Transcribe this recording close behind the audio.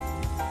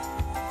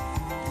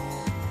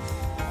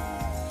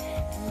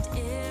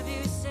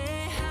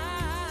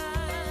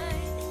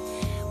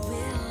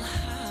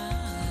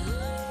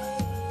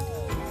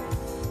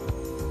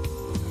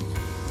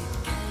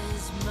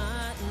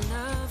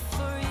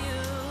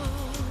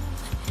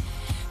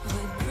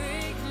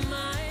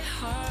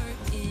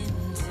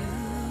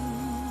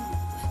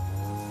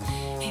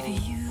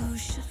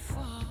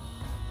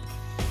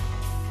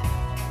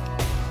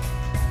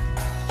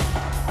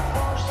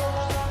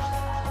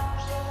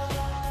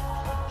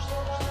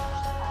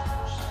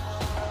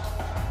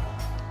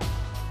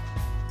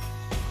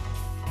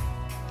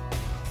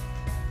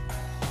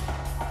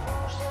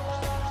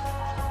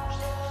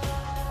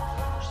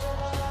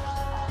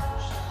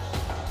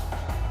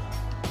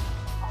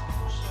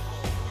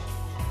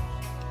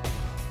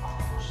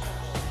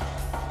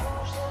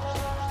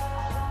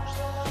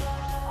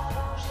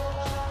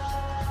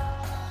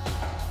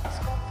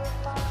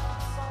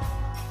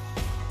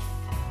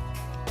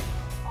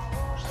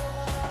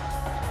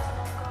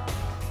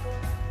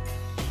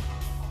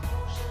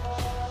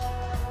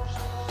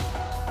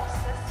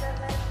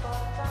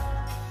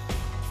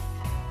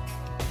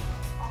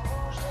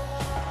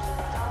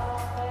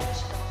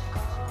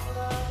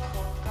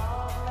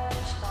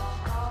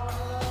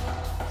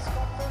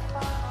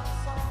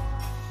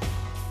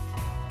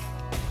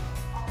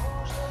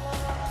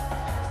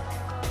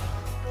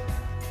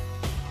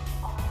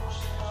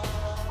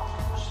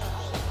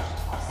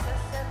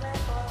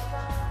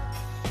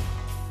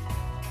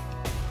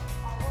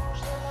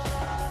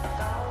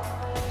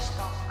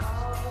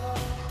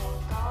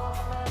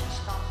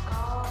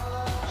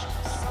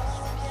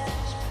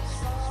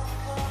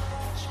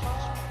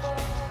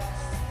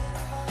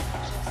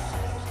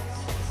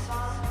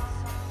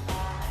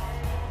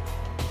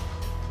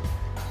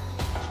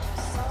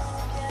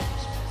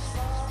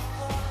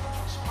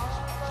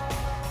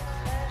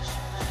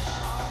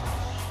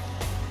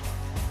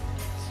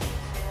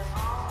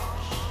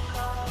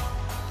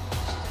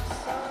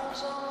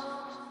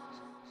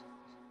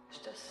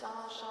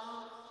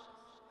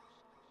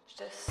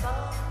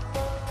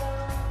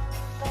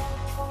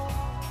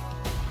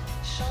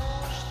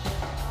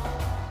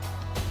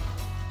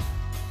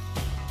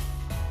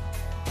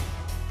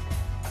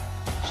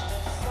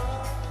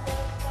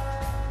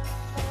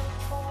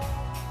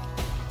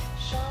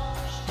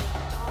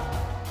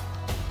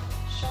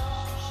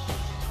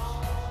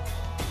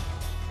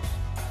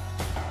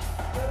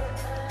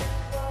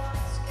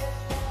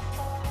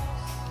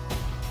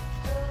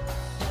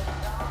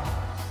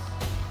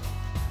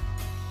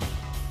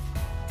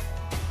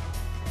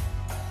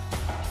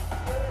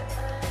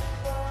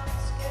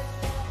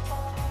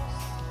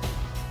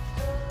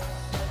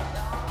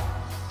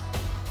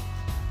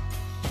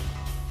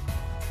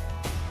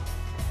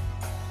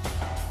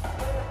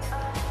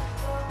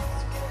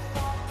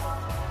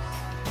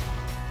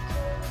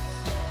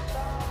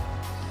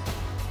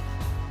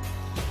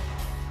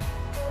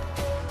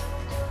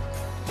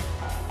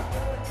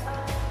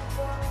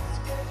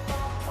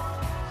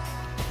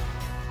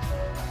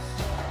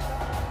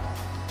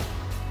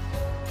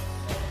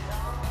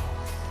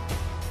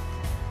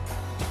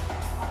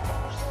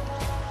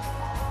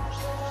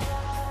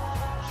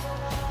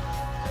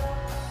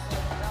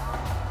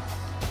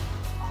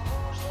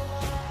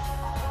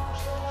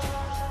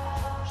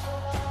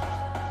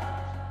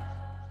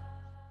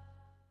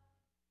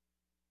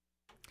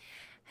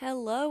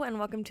Hello and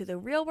welcome to The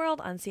Real World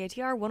on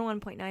CITR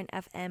 101.9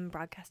 FM,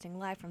 broadcasting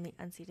live from the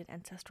unceded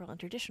ancestral and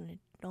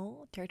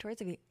traditional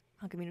territories of the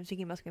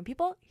Hunkaminam-speaking Musqueam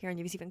people here on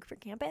UBC Vancouver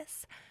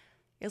campus.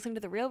 You're listening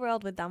to The Real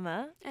World with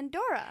Dhamma and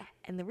Dora.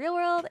 And The Real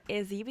World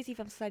is the UBC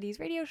Film Society's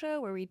radio show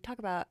where we talk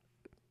about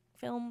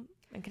film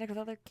and connect with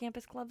other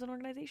campus clubs and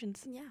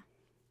organizations. Yeah.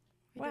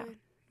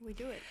 We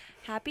do it.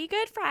 Happy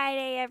Good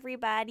Friday,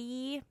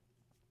 everybody.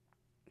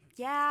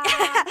 Yeah.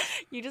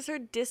 You just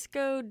heard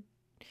Disco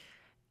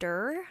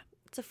Rrrrohmeerrrrr.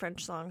 It's a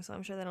French song, so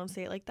I'm sure they don't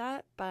say it like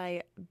that,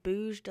 by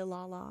Bouge de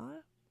la La.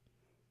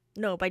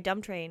 No, by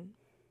Dumb Train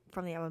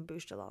from the album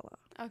Bouge de la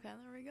La. Okay,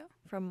 there we go.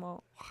 From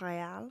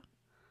Montreal.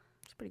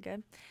 It's pretty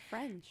good.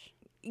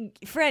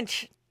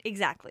 French,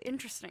 exactly.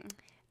 Interesting.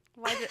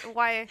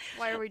 Why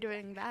are we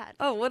doing that?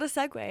 Oh, what a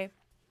segue. Today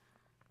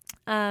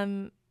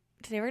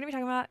we're going to be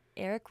talking about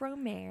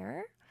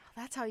Rrrrohmeerrrr.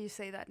 That's how you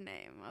say that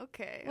name.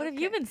 Okay. What have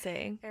you been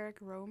saying?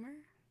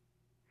 Rrrrohmeerrrr?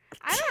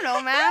 I don't know,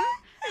 man.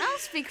 I don't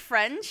speak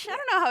French. I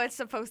don't know how it's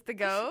supposed to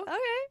go.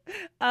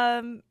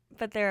 Okay.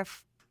 But they're a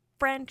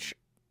French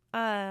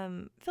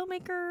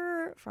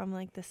filmmaker from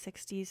like the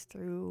 60s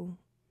through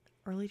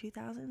early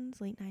 2000s,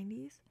 late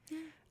 90s.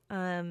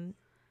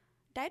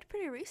 Died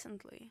pretty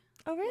recently.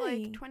 Oh,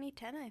 really? Like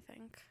 2010, I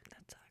think.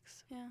 That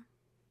sucks. Yeah.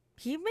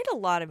 He made a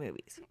lot of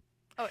movies.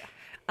 Oh,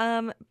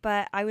 yeah.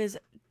 But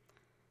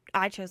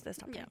I chose this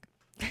topic.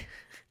 Yeah.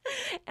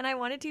 And I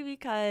wanted to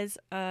because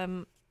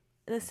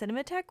the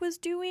Cinematheque was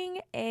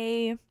doing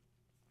a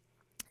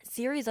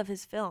series of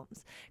his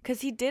films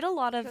because he did a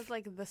lot of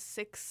like the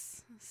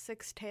six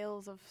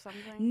tales of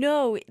something.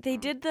 No, they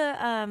did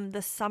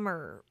the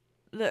summer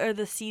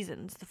the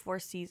seasons, the 4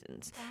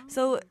 seasons. Oh.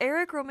 So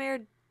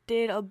Rrrrohmeerrrr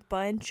did a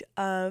bunch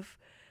of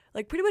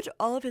like pretty much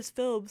all of his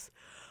films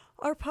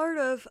are part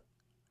of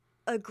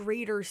a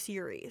greater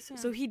series. Yeah.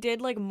 So he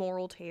did like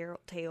moral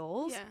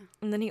tales,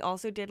 and then he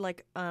also did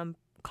like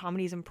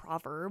comedies and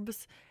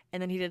proverbs.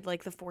 And then he did,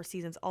 like, the 4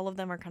 seasons. All of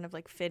them are kind of,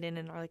 like, fit in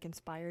and are, like,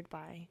 inspired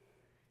by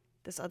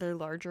this other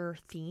larger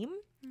theme,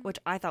 which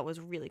I thought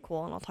was really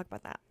cool. And I'll talk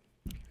about that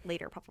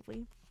later,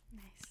 probably.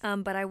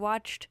 Nice. But I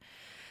watched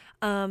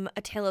A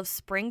Tale of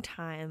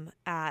Springtime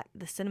at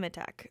the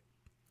Cinematheque.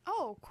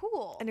 Oh,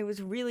 cool. And it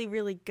was really,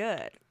 really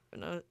good.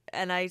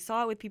 And I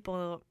saw it with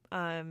people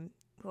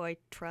who I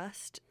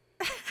trust.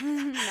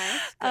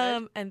 Nice.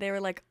 Good. And they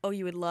were like, oh,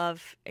 you would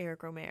love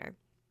Rrrrohmeerrrr.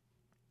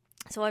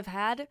 So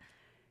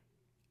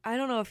I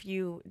don't know if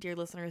you, dear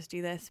listeners,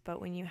 do this, but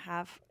when you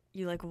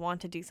like want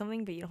to do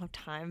something, but you don't have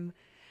time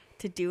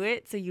to do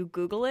it, so you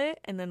Google it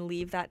and then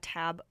leave that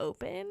tab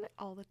open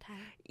all the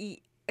time.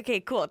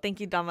 Okay, cool. Thank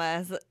you, Dhamma,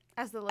 as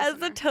the listener. As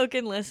the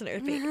token listener.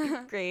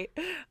 Great.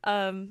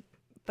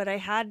 But I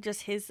had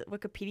just his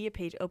Wikipedia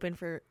page open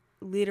for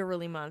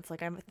literally months.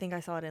 Like I think I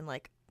saw it in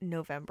like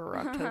November or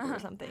October or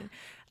something.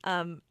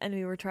 And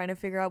we were trying to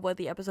figure out what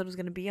the episode was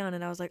going to be on,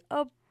 and I was like,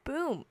 oh,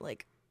 boom,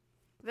 like.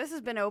 This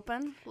has been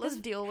open. Let's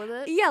deal with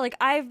it. Yeah, like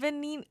I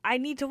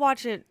need to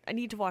watch it. I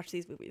need to watch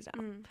these movies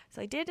now. So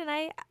I did, and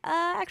I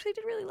actually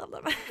did really love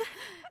them.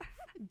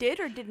 Did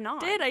or did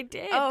not? I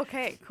did. Oh,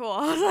 okay, cool.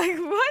 I was like,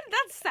 what?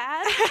 That's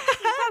sad.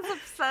 That's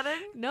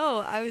upsetting. No,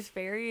 I was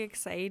very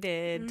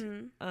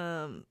excited.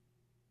 Because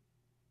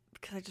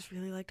I just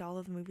really liked all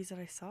of the movies that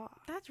I saw.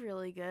 That's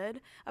really good.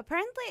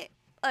 Apparently,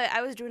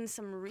 I was doing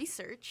some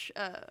research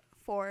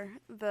for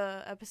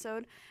the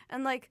episode,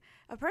 and like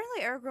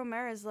apparently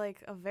Rrrrohmeerrrr is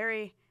like a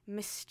very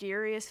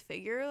mysterious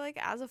figure, like,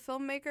 as a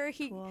filmmaker.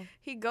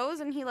 He goes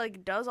and he,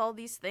 like, does all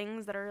these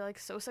things that are, like,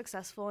 so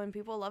successful and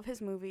people love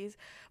his movies,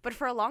 but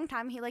for a long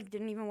time he, like,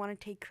 didn't even want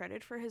to take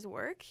credit for his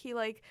work. He,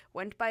 like,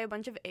 went by a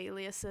bunch of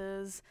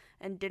aliases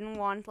and didn't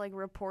want, like,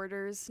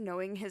 reporters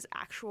knowing his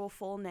actual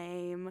full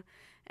name.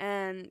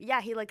 And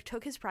yeah, he, like,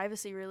 took his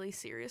privacy really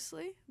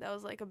seriously. That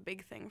was, like, a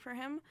big thing for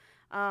him,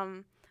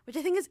 which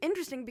I think is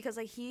interesting because,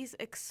 like, he's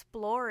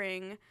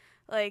exploring,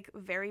 like,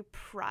 very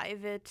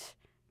private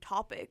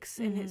topics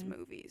in his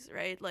movies,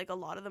 right? Like, a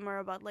lot of them are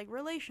about, like,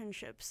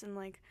 relationships and,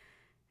 like,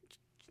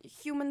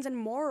 humans and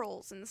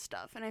morals and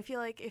stuff. And I feel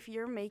like if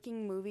you're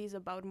making movies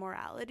about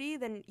morality,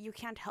 then you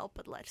can't help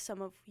but let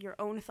some of your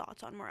own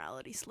thoughts on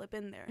morality slip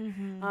in there.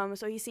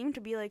 So he seemed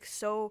to be, like,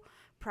 so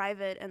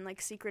private and,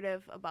 like,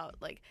 secretive about,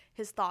 like,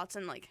 his thoughts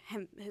and, like,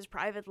 his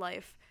private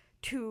life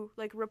to,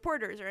 like,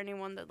 reporters or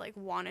anyone that, like,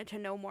 wanted to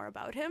know more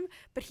about him,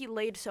 but he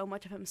laid so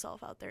much of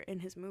himself out there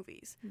in his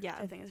movies. Yeah,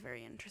 I think is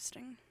very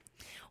interesting.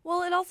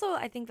 Well, it also,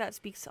 I think that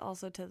speaks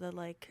also to the,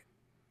 like,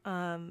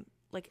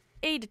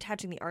 A,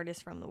 detaching the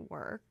artist from the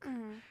work,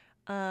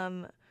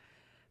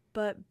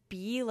 but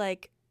B,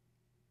 like,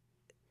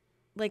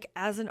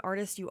 as an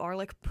artist, you are,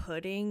 like,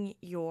 putting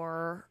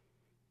your,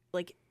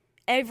 like,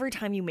 every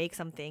time you make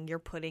something, you're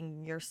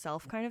putting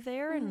yourself kind of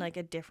there in, like,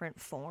 a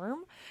different form,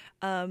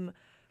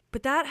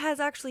 but that has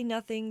actually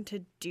nothing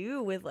to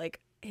do with, like,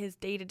 his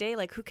day-to-day.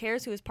 Like, who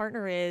cares who his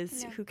partner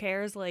is? Who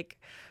cares, like,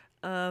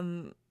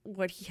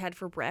 what he had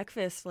for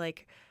breakfast?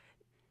 Like,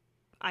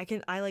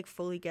 I like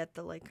fully get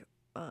the, like,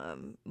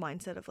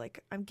 mindset of,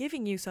 like, I'm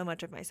giving you so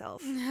much of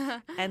myself,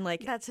 and,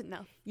 like, that's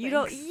enough. You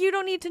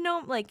don't need to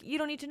know, like, you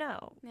don't need to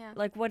know. Yeah.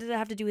 Like, what does it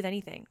have to do with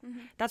anything?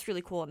 That's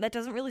really cool. That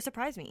doesn't really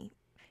surprise me.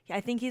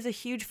 I think he's a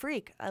huge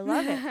freak. I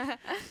love it.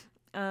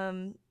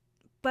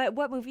 But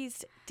what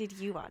movies did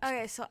you watch?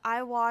 Okay, so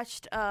I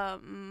watched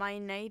My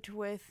Night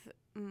with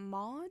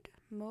Maude.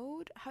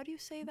 How do you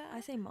say that? I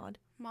say Maude.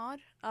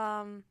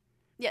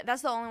 Yeah,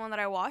 that's the only one that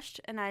I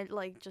watched, and I,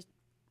 like, just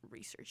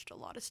researched a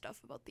lot of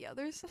stuff about the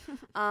others.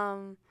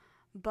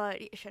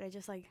 But should I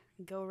just, like,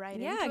 go right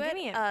into it? Yeah, give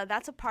me it.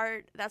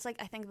 That's, like,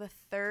 I think the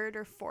third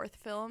or fourth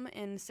film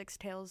in Six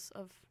Tales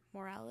of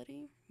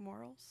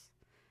Morals?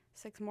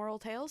 Six Moral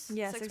Tales?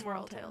 Yeah, Six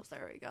Moral Tales.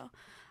 There we go.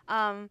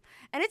 And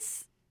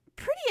it's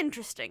pretty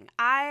interesting.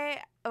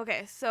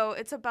 So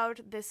it's about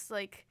this,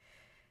 like,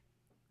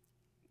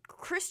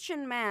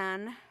 Christian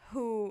man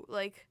who,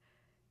 like,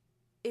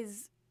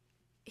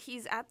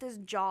 he's at this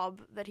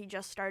job that he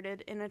just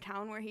started in a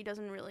town where he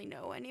doesn't really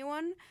know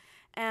anyone,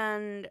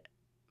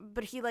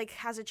 but he, like,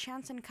 has a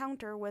chance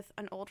encounter with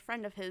an old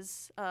friend of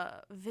his,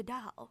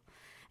 Vidal.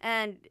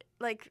 And,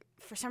 like,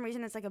 for some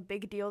reason it's, like, a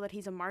big deal that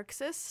he's a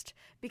Marxist,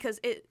 because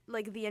it,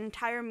 like, the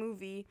entire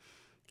movie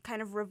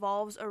kind of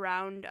revolves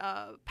around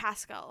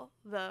Pascal,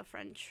 the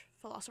French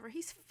philosopher.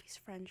 He's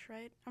French,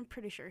 right? I'm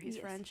pretty sure he's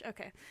French.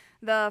 Okay.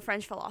 The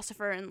French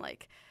philosopher, and,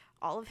 like,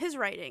 all of his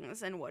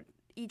writings and what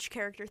each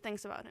character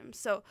thinks about him.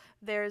 So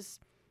there's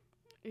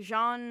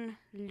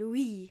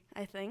Jean-Louis,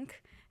 I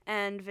think,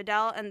 and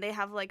Vidal, and they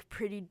have, like,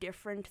 pretty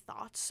different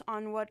thoughts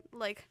on what,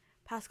 like,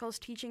 Pascal's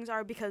teachings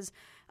are, because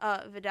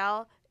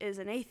Vidal is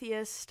an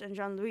atheist and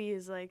Jean-Louis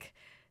is, like,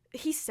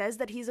 he says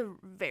that he's a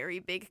very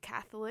big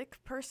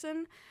Catholic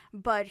person,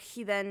 but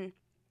he then,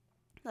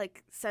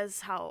 like,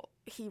 says how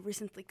he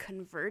recently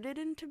converted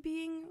into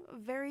being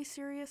very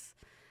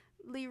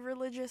seriously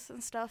religious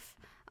and stuff.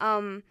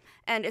 And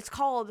it's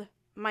called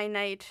My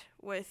Night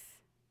with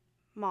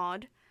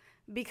Maude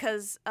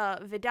because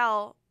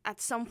Vidal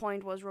at some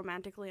point was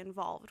romantically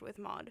involved with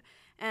Maude,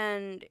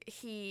 and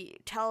he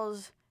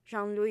tells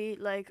Jean-Louis,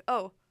 like,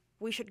 oh,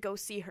 we should go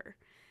see her,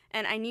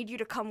 and I need you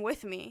to come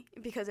with me,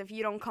 because if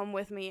you don't come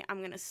with me,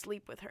 I'm gonna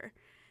sleep with her.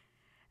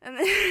 And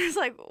then it's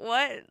like,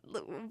 what?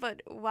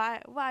 But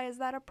why is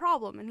that a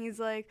problem? And he's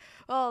like,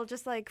 well,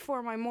 just, like,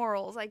 for my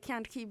morals, I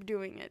can't keep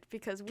doing it,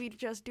 because we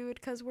just do it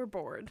because we're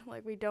bored.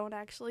 Like, we don't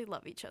actually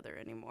love each other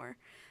anymore.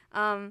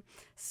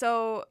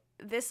 So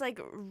this, like,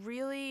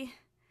 really,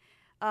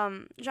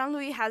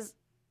 Jean-Louis has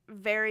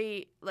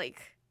very,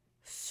 like,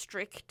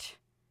 strict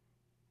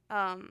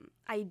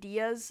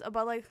ideas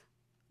about, like,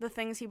 the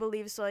things he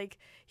believes. So, like,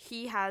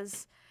 he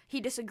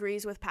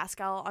disagrees with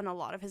Pascal on a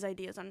lot of his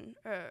ideas on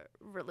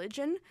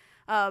religion,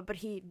 but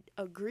he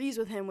agrees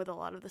with him with a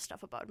lot of the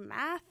stuff about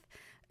math,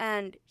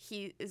 and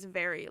he is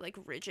very, like,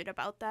 rigid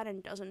about that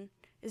and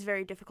is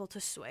very difficult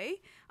to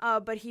sway.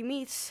 But he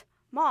meets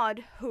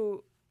Maude,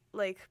 who,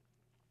 like,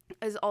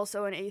 is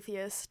also an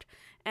atheist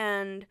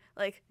and,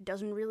 like,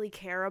 doesn't really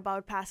care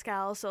about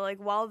Pascal. So, like,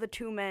 while the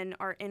two men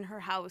are in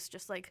her house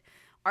just, like,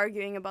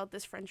 arguing about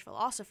this French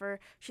philosopher,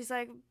 she's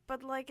like,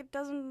 but, like, it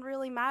doesn't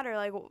really matter.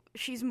 Like,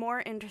 she's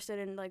more interested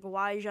in, like,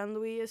 why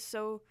Jean-Louis is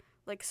so,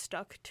 like,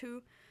 stuck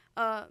to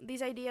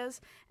these ideas.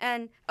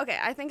 And, okay,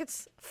 I think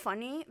it's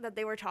funny that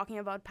they were talking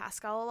about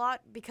Pascal a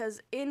lot,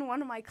 because in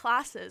one of my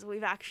classes,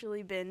 we've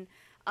actually been,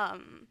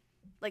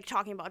 like,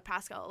 talking about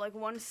Pascal, like,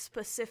 one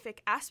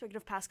specific aspect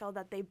of Pascal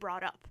that they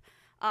brought up.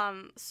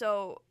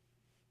 So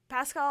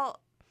Pascal,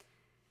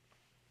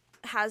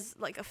 has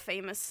like a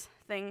famous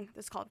thing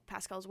that's called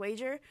Pascal's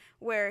wager,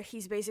 where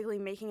he's basically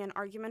making an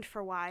argument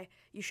for why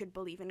you should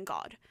believe in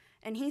God.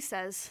 And he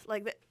says,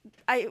 like,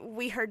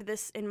 we heard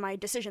this in my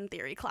decision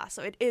theory class,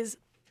 so it is,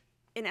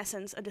 in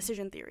essence, a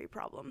decision theory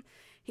problem.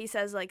 He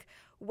says, like,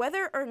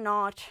 whether or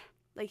not,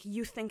 like,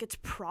 you think it's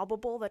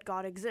probable that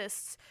God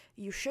exists,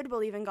 you should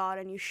believe in God,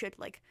 and you should,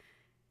 like,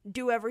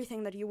 do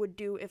everything that you would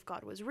do if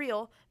God was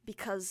real,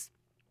 because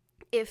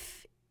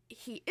if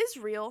he is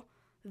real,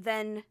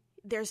 then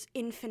there's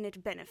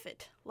infinite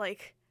benefit.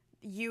 Like,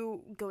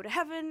 you go to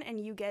heaven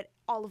and you get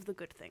all of the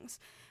good things.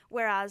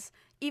 Whereas,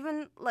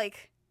 even,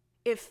 like,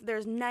 if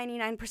there's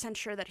 99%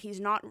 sure that he's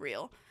not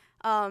real,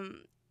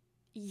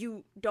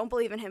 you don't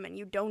believe in him and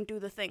you don't do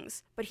the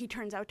things, but he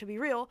turns out to be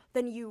real,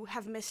 then you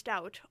have missed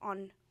out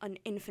on an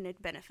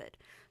infinite benefit.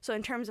 So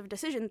in terms of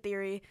decision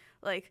theory,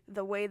 like,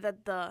 the way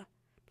that the,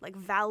 like,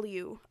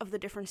 value of the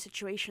different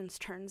situations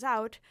turns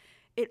out,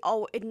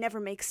 it never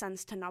makes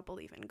sense to not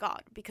believe in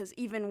God, because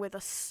even with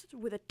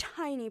a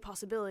tiny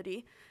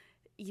possibility,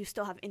 you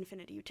still have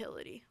infinite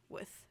utility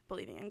with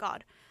believing in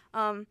God.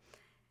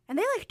 And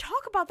they, like,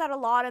 talk about that a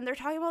lot, and they're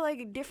talking about,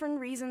 like, different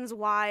reasons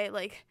why,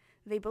 like,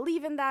 they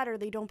believe in that or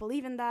they don't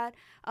believe in that.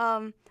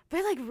 But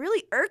it, like,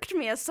 really irked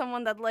me as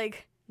someone that,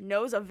 like,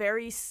 knows a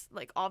very,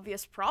 like,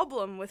 obvious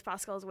problem with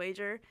Pascal's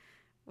wager,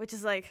 which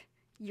is, like,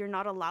 you're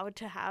not allowed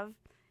to have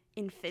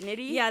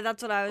infinity. Yeah,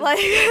 that's what I was like,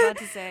 about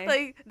to say.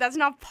 Like, that's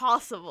not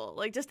possible.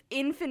 Like, just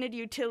infinite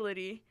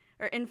utility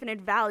or infinite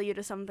value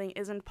to something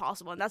isn't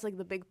possible. And that's, like,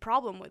 the big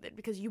problem with it,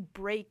 because you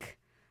break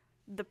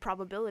the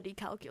probability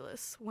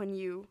calculus when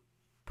you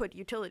put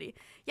utility.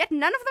 Yet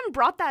none of them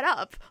brought that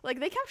up. Like,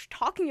 they kept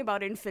talking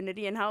about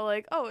infinity and how,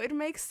 like, oh, it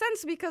makes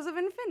sense because of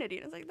infinity.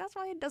 And it's like, that's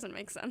why it doesn't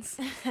make sense.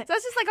 So that's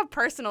just, like, a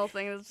personal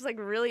thing that's just, like,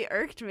 really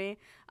irked me.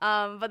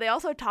 But they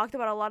also talked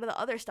about a lot of the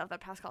other stuff that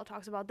Pascal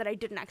talks about that I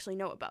didn't actually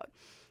know about.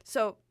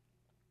 So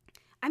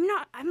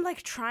I'm,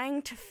 like,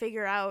 trying to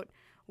figure out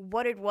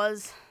what it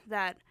was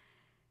that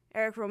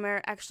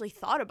Rrrrohmeerrrr actually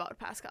thought about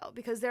Pascal,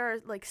 because there are,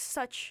 like,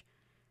 such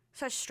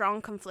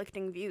strong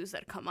conflicting views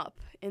that come up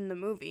in the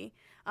movie.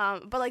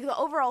 But, like, the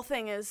overall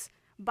thing is,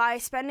 by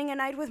spending a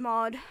night with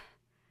Maud,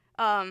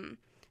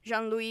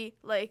 Jean-Louis,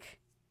 like,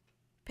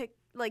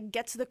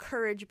 gets the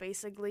courage,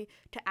 basically,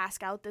 to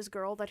ask out this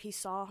girl that he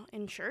saw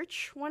in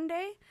church one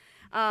day.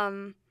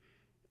 And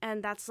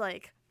that's,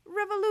 like,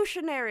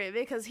 revolutionary,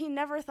 because he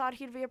never thought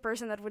he'd be a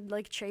person that would,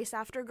 like, chase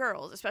after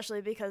girls,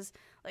 especially because,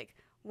 like,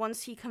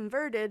 once he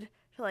converted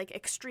to, like,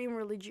 extreme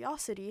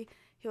religiosity,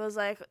 he was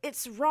like,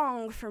 it's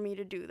wrong for me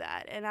to do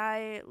that, and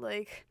I,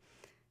 like,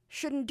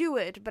 shouldn't do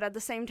it. But at the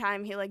same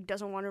time, he, like,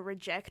 doesn't want to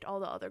reject all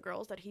the other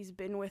girls that he's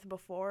been with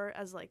before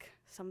as, like,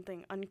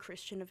 something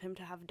unchristian of him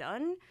to have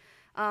done.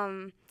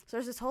 So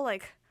there's this whole,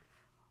 like,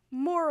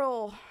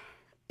 moral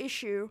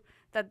issue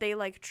that they,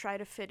 like, try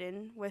to fit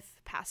in with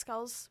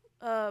Pascal's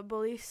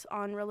beliefs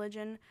on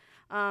religion.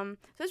 So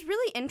it's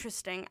really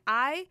interesting.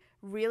 I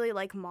really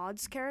like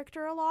Maud's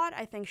character a lot.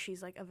 I think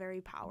she's, like, a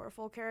very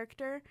powerful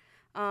character.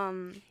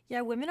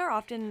 Yeah, women are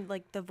often,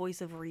 like, the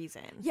voice of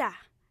reason. Yeah.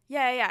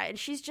 And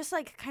she's just,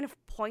 like, kind of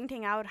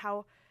pointing out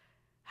how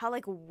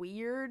like,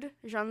 weird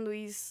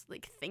Jean-Louis'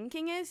 like,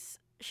 thinking is.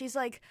 She's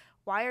like,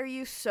 why are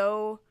you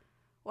so,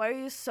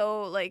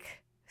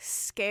 like,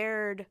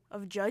 scared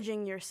of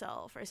judging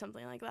yourself or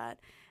something like that?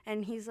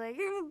 And he's like,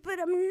 but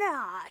I'm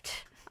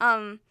not.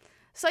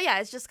 So yeah,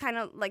 it's just kind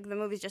of, like, the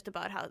movie's just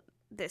about how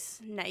this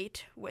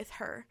night with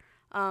her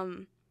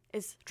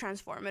is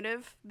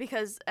transformative,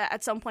 because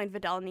at some point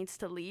Vidal needs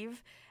to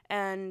leave,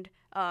 and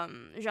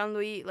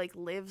Jean-Louis, like,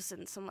 lives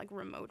in some, like,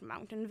 remote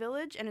mountain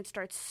village, and it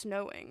starts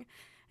snowing,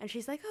 and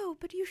she's like, oh,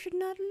 but you should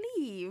not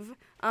leave.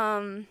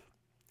 So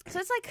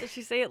it's like, did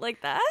she say it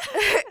like that?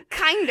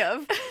 Kind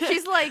of.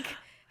 She's, like,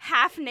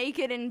 half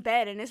naked in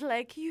bed and is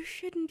like, you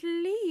shouldn't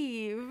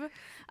leave.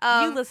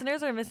 You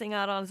listeners are missing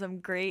out on some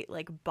great,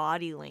 like,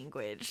 body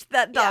language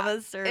that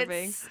Dama's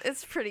serving.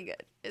 It's pretty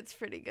good. It's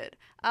pretty good.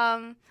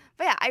 But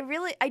yeah,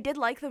 I did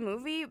like the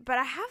movie, but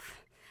I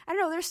don't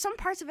know, there's some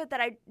parts of it that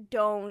I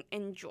don't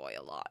enjoy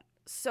a lot.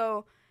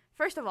 So,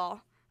 first of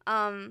all,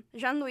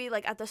 Jean-Louis,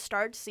 like, at the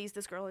start sees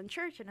this girl in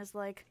church and is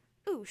like,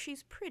 ooh,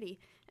 she's pretty,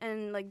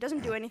 and, like,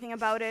 doesn't do anything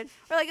about it.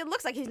 Or, like, it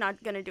looks like he's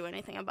not gonna do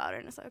anything about it,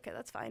 and it's like, okay,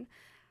 that's fine.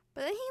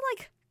 But then he,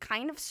 like,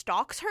 kind of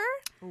stalks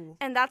her, Ooh.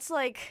 and that's,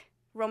 like,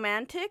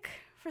 romantic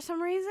for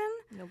some reason.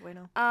 No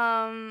bueno.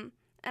 And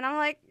I'm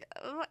like,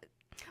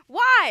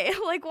 why?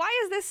 Like,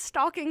 why is this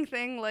stalking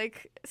thing,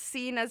 like,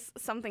 seen as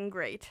something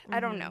great? Mm-hmm. I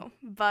don't know.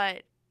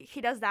 But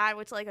he does that,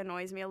 which, like,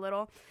 annoys me a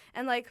little.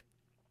 And, like,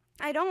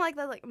 I don't like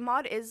that, like,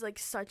 Maud is, like,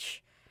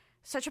 such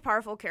a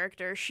powerful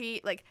character.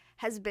 She, like,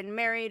 has been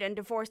married and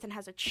divorced and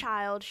has a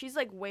child. She's,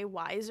 like, way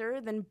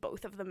wiser than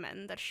both of the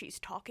men that she's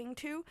talking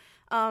to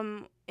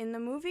in the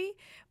movie.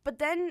 But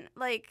then,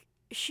 like,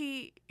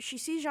 she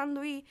sees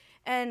Jean-Louis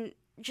and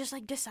just,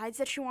 like, decides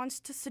that she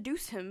wants to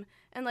seduce him,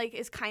 and, like,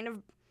 is kind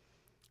of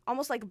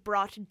almost, like,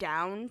 brought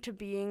down to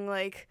being,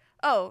 like,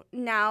 oh,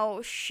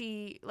 now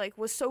she, like,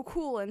 was so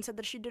cool and said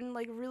that she didn't,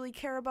 like, really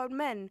care about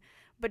men.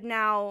 but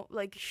now,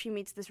 like, she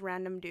meets this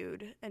random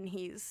dude, and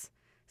he's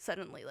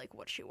suddenly, like,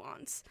 what she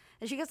wants.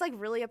 And she gets, like,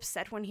 really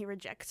upset when he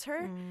rejects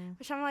her,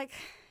 which I'm like,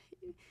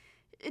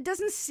 it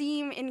doesn't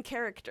seem in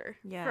character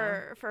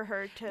for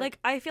her to... Like,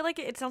 I feel like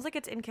it sounds like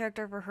it's in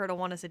character for her to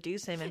want to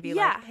seduce him and be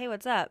like, hey,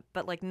 what's up?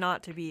 But, like,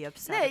 not to be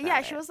upset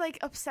about she it. was, like,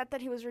 upset that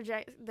he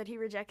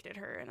rejected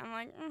her, and I'm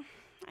like,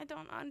 I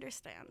don't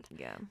understand.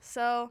 Yeah.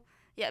 So,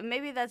 yeah,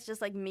 maybe that's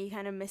just, like, me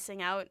kind of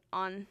missing out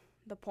on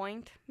the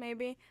point,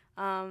 maybe.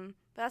 But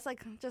that's,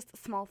 like, just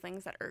small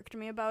things that irked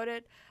me about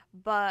it.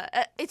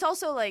 But it's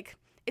also, like,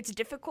 it's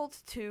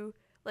difficult to,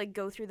 like,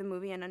 go through the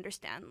movie and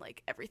understand,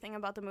 like, everything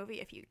about the movie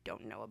if you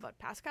don't know about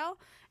Pascal.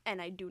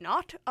 And I do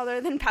not,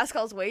 other than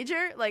Pascal's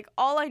Wager. Like,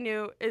 all I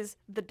knew is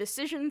the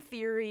decision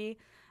theory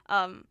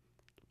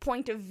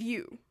point of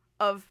view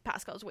of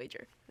Pascal's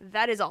Wager.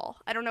 That is all.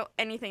 I don't know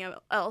anything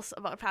else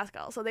about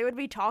Pascal. So they would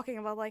be talking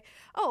about, like,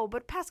 oh,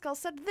 but Pascal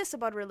said this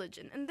about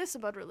religion and this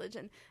about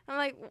religion. I'm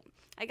like,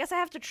 I guess I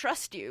have to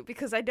trust you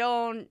because I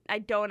don't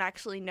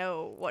actually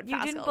know what Pascal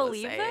was saying. You didn't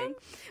believe them?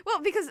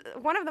 Well, because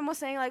one of them was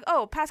saying, like,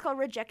 oh, Pascal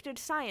rejected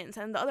science,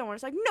 and the other one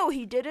was like, no,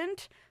 he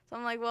didn't. So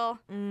I'm like, well,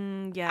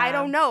 I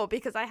don't know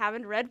because I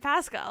haven't read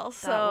Pascal.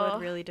 So that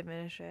would really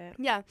diminish it.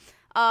 Yeah.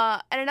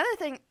 And another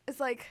thing is,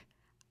 like,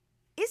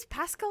 is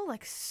Pascal,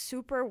 like,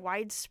 super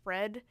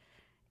widespread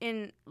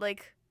in,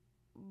 like,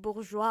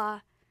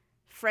 bourgeois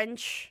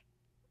French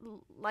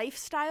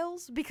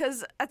lifestyles?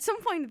 Because at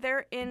some point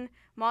they're in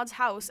Maud's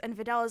house and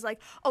Vidal is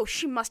like, oh,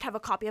 she must have a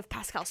copy of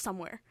Pascal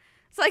somewhere.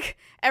 It's like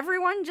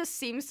everyone just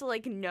seems to,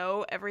 like,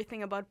 know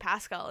everything about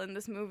Pascal in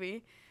this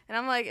movie. And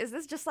I'm like, is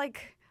this just,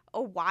 like,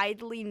 a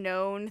widely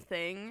known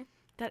thing?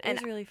 That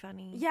is really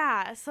funny.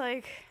 Yeah, it's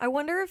like... I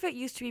wonder if it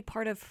used to be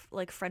part of,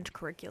 like, French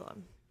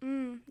curriculum.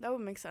 That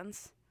would make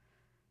sense.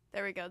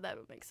 There we go. That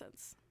would make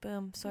sense.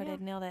 Boom. Sorted.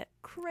 Nailed it.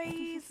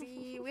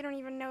 Crazy. We don't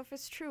even know if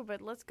it's true,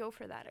 but let's go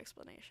for that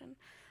explanation.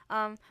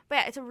 But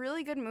yeah, it's a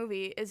really good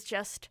movie. It's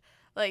just,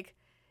 like,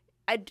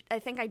 I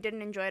think I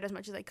didn't enjoy it as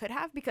much as I could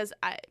have because,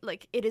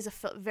 it is a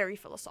very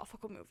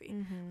philosophical movie.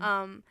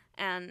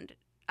 And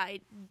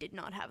I did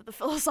not have the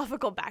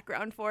philosophical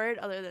background for it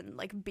other than,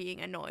 like, being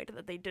annoyed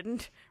that they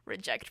didn't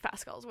reject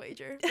Pascal's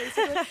Wager,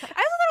 basically. I also thought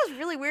it was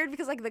really weird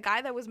because, like, the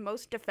guy that was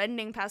most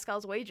defending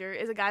Pascal's Wager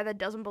is a guy that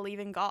doesn't believe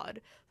in God.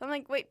 So I'm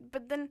like, wait,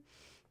 but then,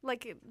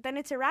 like, then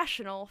it's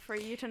irrational for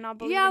you to not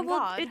believe in God. Yeah,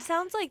 well, it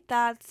sounds like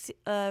that's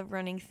a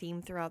running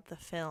theme throughout the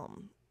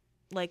film.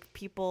 Like,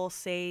 people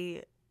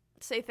say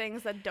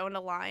things that don't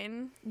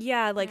align.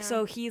 Yeah, like,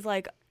 so he's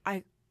like,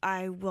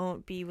 I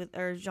won't be with,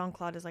 or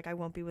Jean-Claude is like, I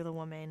won't be with a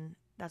woman.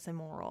 That's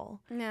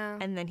immoral. Yeah.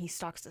 And then he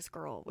stalks this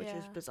girl, which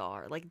is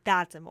bizarre. Like,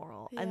 that's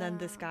immoral. Yeah. And then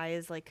this guy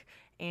is, like,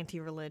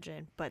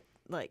 anti-religion, but,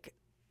 like,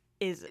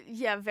 is...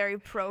 Yeah, very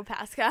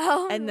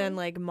pro-Pascal. And then,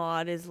 like,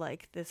 Maud is,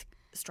 like, this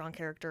strong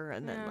character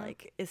and then,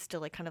 like, is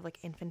still, like, kind of, like,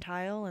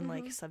 infantile and,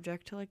 like,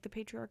 subject to, like, the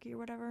patriarchy or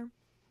whatever.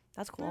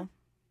 That's cool.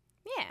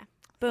 Yeah.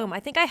 Boom.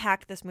 I think I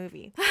hacked this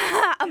movie.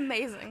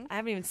 Amazing. I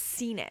haven't even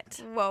seen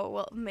it. Whoa,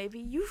 well, maybe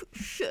you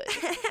should.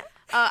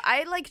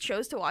 I, like,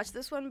 chose to watch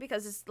this one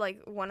because it's,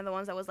 like, one of the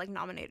ones that was, like,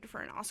 nominated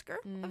for an Oscar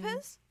of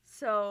his.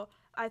 So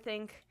I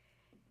think,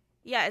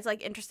 yeah, it's,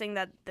 like, interesting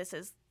that this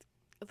is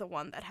the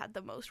one that had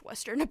the most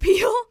Western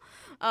appeal.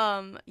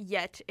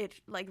 Yet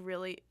it, like,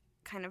 really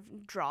kind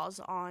of draws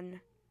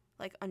on,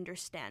 like,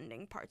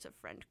 understanding parts of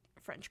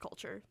French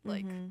culture,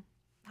 like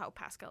how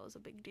Pascal is a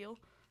big deal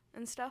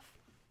and stuff.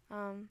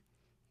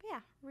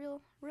 Yeah,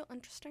 real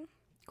interesting.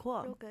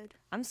 Cool. Real good.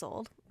 I'm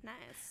sold.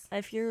 Nice.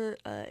 If you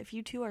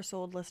too are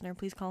sold, listener,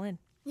 please call in.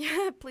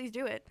 Yeah, please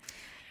do it.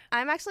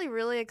 I'm actually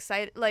really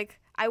excited. Like,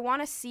 I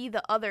want to see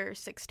the other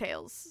Six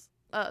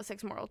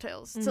Moral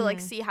Tales to, like,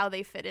 see how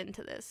they fit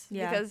into this.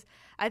 Yeah. Because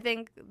I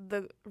think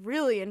the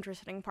really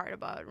interesting part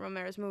about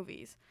Romero's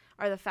movies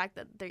are the fact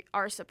that they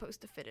are supposed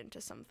to fit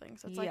into something.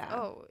 So it's like,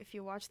 oh, if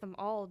you watch them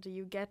all,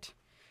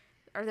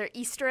 are there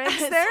Easter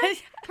eggs there?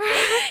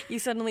 You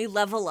suddenly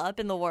level up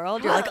in the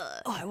world. You're like,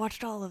 oh, I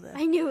watched all of this.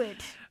 I knew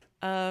it.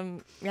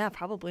 Yeah,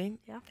 probably.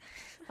 Yeah.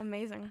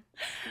 Amazing.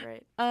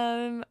 Great.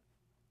 I'm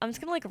just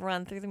going to, like,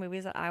 run through the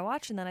movies that I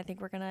watch, and then I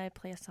think we're going to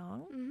play a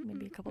song,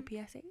 maybe a couple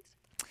PSAs.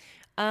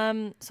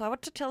 So I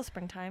watched A Tale of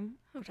Springtime,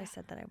 which I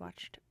said that I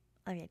watched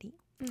already.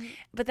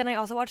 But then I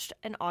also watched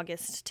An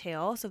August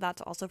Tale, so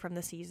that's also from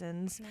the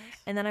seasons. Nice.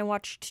 And then I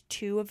watched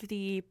 2 of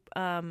the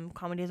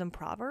comedies and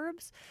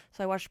proverbs.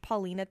 So I watched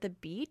Pauline at the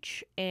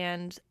Beach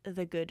and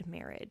The Good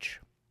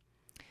Marriage.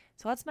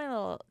 So that's my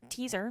little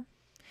teaser.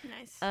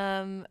 Nice.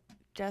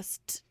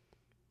 Just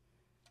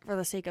for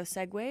the sake of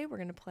segue, we're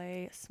going to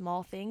play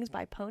Small Things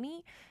by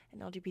Pony, an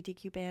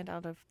LGBTQ band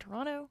out of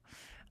Toronto.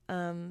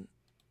 So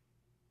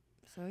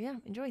yeah,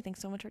 enjoy.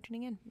 Thanks so much for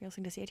tuning in. You're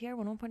listening to CITR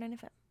 101.9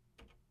 FM.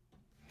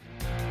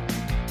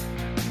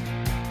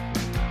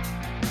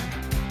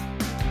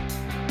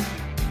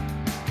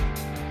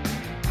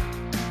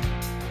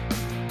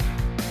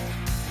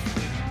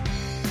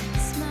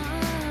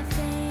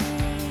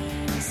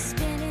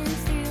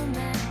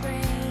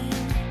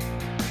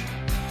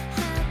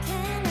 How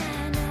can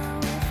I know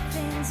if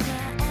things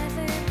will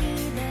ever be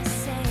the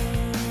same?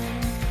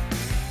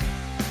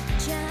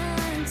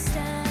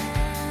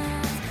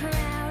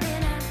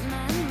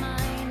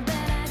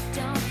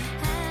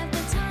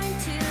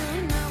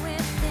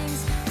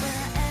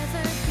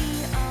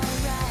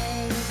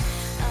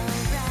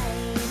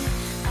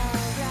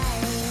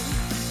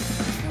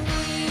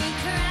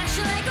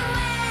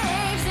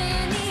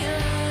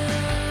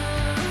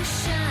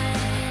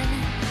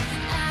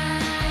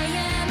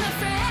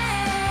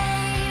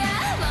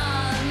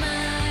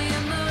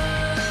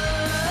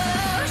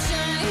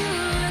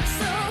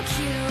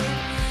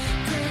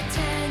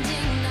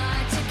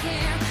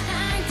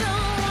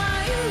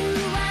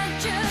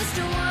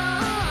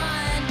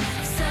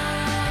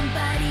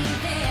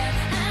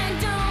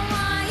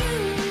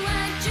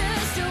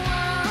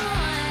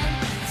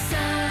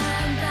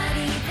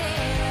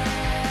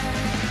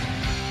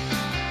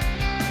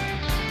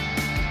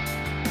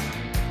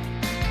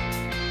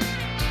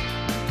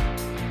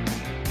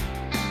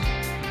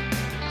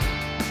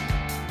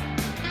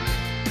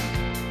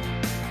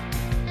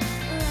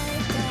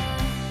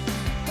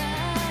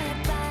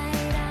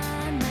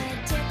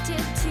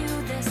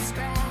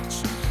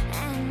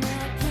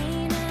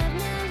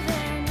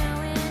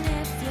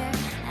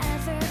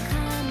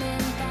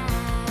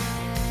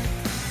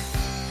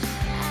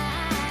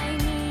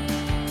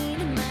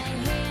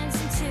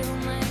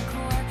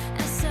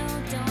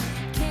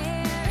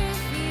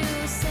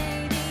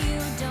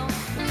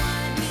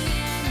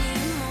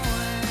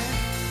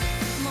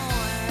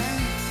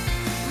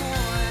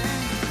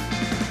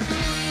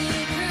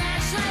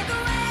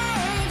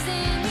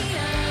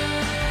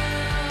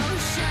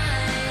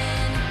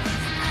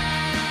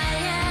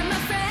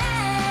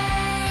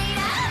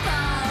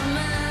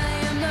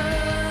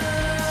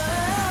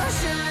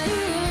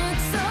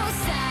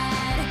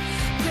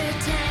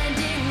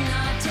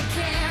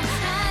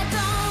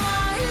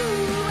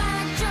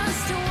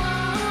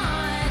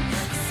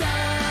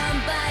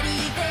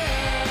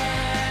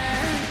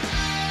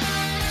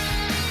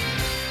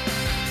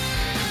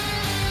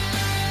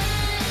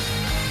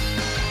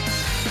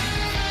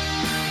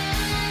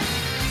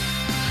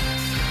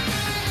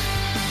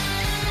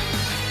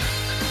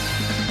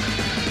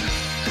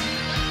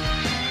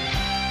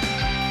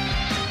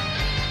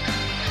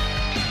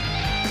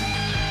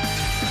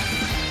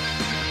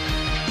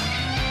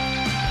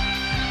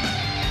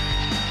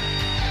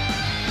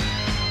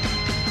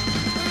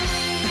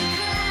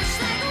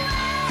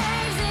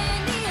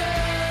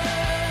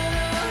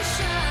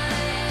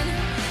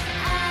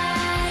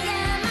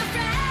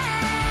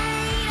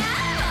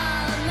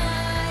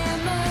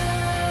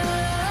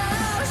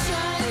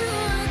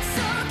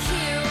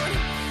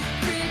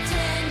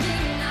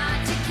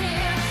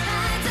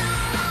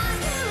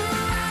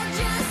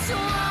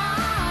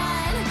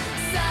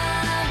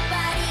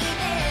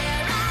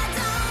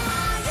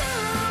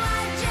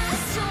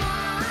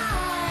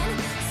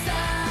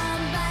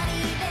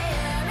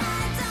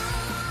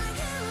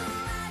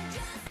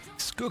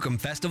 Skookum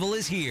Festival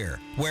is here,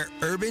 where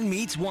urban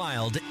meets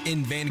wild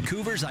in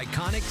Vancouver's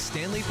iconic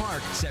Stanley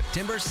Park,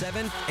 September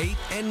 7th, 8th,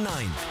 and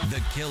 9th.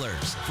 The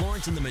Killers,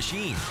 Florence and the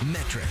Machine,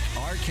 Metric,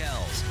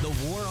 Arkells,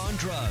 The War on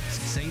Drugs,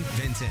 St.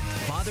 Vincent,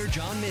 Father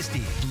John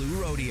Misty,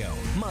 Blue Rodeo,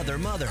 Mother,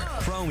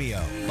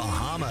 Chromeo,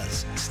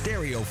 Bahamas,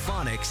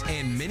 Stereophonics,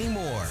 and many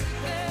more.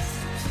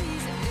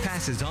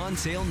 Passes on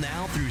sale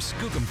now through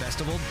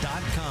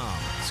skookumfestival.com.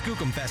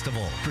 Skookum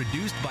Festival,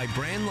 produced by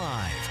Brand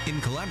Live, in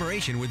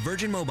collaboration with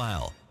Virgin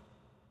Mobile.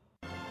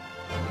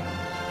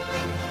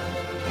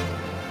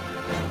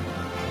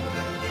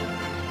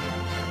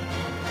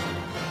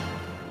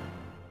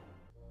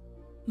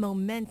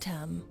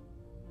 Momentum.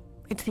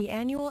 It's the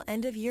annual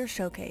end-of-year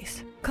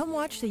showcase. Come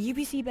watch the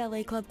UBC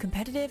Ballet Club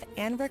competitive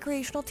and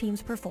recreational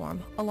teams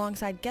perform,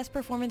 alongside guest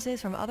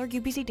performances from other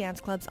UBC dance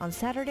clubs on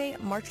Saturday,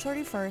 March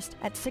 31st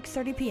at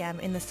 6:30 p.m.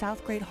 in the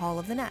South Great Hall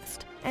of the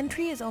Nest.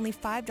 Entry is only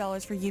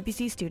 $5 for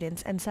UBC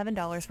students and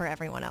 $7 for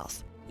everyone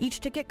else. Each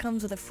ticket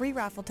comes with a free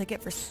raffle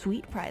ticket for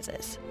sweet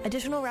prizes.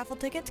 Additional raffle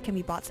tickets can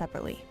be bought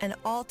separately, and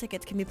all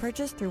tickets can be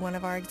purchased through one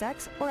of our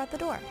execs or at the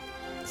door.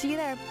 See you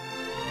there.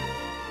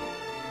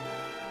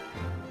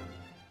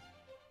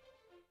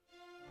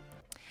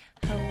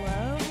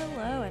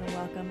 Hello, and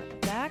welcome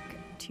back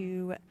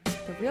to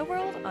The Real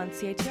World on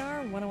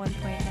CHR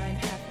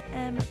 101.9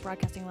 FM,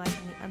 broadcasting live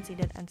from the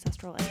unceded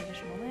ancestral and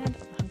traditional land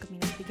of the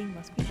Hunkaminam-speaking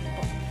Musqueam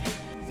people.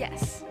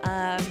 Yes,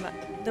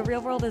 The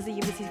Real World is a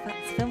UBC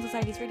Film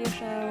Society's radio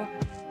show.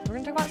 We're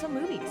going to talk about some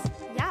movies.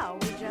 Yeah,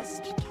 we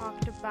just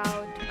talked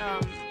about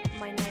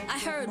My Name I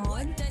heard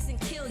what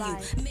doesn't kill you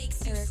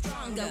makes you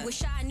stronger.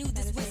 Wish I knew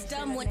this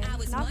wisdom when I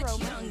was much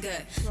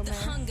younger. The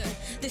hunger,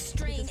 the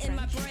strain in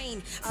my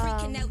brain,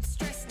 freaking out,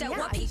 stressed out.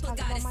 What people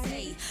gotta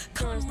say,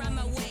 come round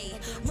my way,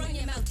 run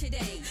your mouth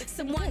today.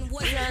 Someone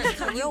was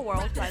The Real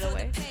World, by the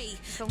way.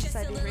 Film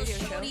Society's radio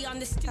show. on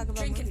the stoop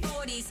drinking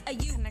 40s. A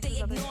youth,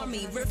 they ignore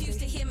me, refuse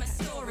to hear my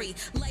story.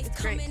 Life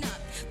coming up,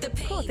 the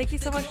pain. Cool, thank you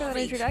so much for that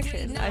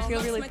introduction. I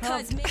feel really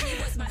pumped.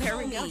 There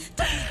we go.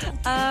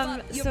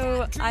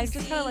 So I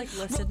just kind of like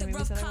listed the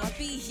movies that I watched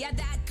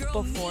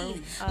before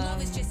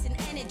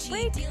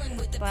break,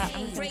 but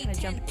I'm gonna kind of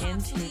jump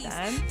into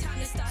them.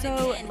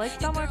 So like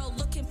Dominic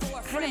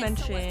kind of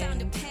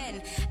mentioned,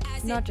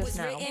 not just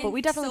now, but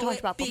we definitely talked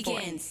about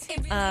before, was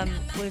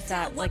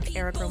that like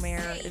Eric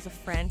Rohmer is a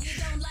French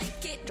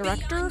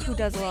director who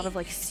does a lot of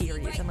like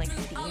series and like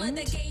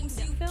themed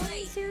film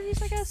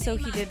series, I guess. So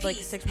he did like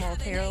Six Moral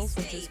Tales,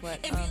 which is what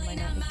My Name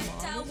is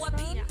Mom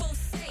is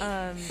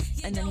from.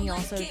 And then he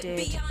also did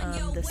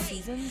the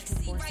seasons, the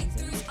 4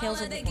 seasons,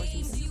 Tales of the 4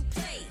 Seasons.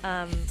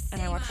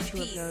 And I watched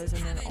 2 of those,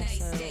 and then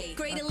also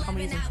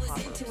Comedies and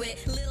Proverbs,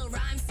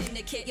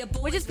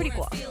 which is pretty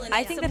cool.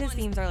 I think that his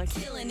themes are like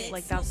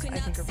that's I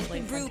think are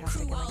really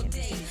fantastic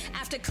and like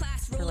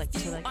interesting for like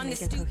to like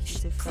make a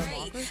cohesive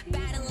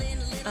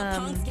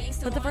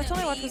filmography. But the first one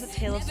I watched was A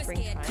Tale of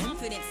Springtime,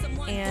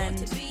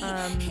 and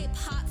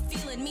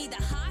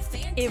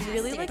it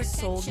really like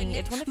sold me.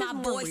 It's one of his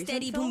more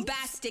recent films.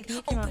 It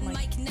came out in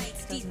like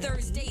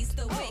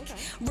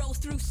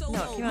 2019.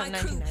 No, it came out in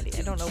 1990.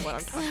 I don't know what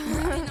I'm talking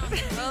about. Oh,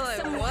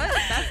 like, what?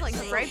 That's like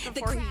right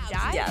before he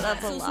died? Yeah,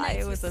 that's a lie.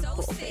 It was a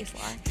full-face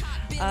lie.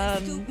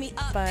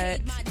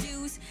 But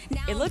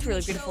it looked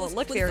really beautiful. It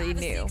looked very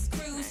new.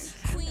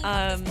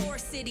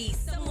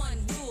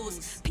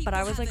 But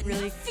I was like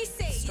really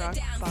struck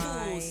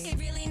by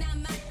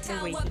the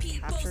way he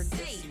captured the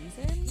season.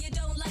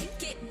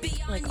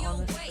 Like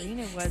on the screen,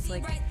 it was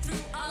like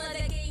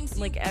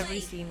every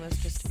scene was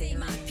just very,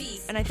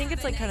 and I think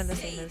it's like kind of the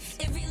same as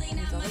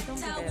these other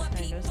films. Like I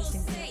know it's the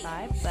same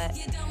kind of vibe, but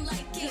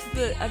just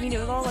it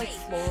was all like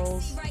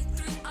florals, like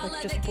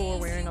just people were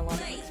wearing a lot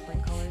of like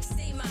spring colors.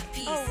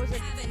 Oh, was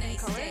it in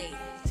color?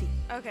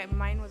 Okay,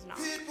 mine was not.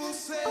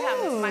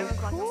 Oh, mine was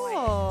black and white.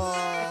 cool.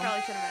 I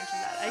probably should have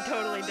mentioned that. I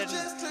totally didn't.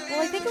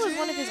 Well, I think it was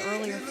one of his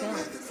earlier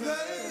films.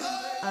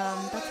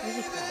 That's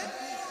really cool.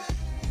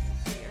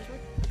 Yours were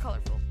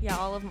colorful. Yeah,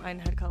 all of mine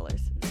had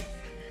colors.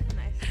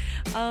 Nice.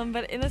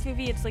 But in this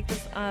movie, it's like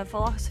this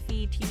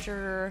philosophy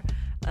teacher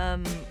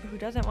who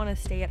doesn't want to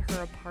stay at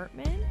her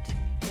apartment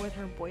with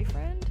her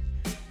boyfriend.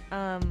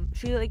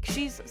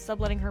 She's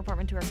subletting her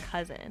apartment to her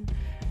cousin,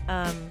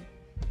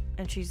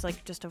 and she's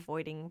like just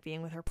avoiding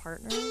being with her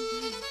partner.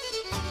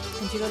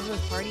 And she goes to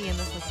this party, and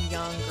this like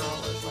young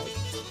girl is like,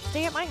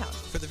 "Stay at my house."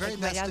 For the very like,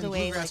 my best dad's in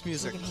away, bluegrass like,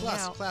 music, we can hang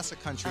plus out. classic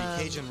country,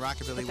 Cajun,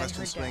 rockabilly, but then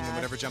western her swing, and dad,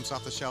 whatever jumps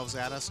off the shelves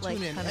at us. like,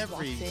 Tune in kind of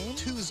every walks in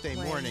Tuesday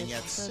when morning the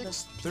at teacher- the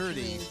 6:30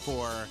 teacher is,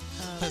 for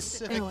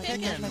Pacific anyway,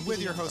 and Pickin' that's with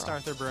my your video host girl.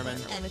 Arthur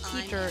Berman. And the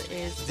teacher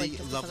is The like,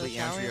 just lovely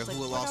shower, Andrea, is, like,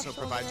 who will "What also up,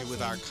 provide you Silver?"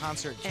 with our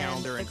concert And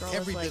calendar the and girl is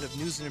every like, bit of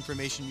news and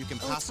information you can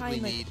 "Oh, it's possibly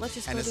fine, like, need. let's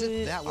just And go as to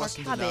if that our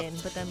wasn't cabin,"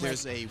 enough, but then,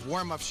 there's a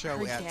warm-up show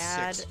her at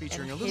dad 6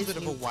 featuring a and little his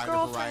bit of a new wider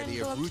girlfriend variety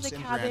go of up to roots the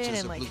and cabin branches and,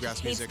 of like, bluegrass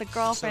hates music. the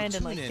girlfriend so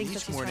and, tune like, in thinks that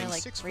each she's morning, trying to,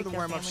 like, 6 for break the their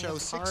warm-up family show,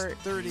 apart.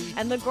 6:30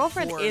 And the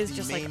girlfriend for is the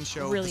just main like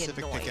show, really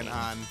Pacific annoying. Pickin'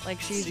 on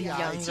Like she's CITR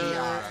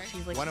younger.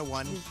 She's like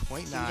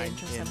 101.9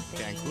 student or in something.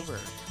 Vancouver.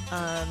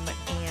 And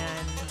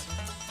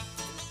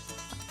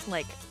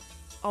like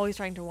always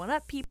trying to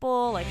one-up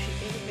people. Like,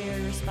 she is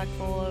very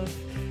respectful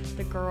of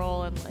the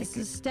girl, and like this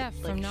is Steph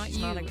like, from Not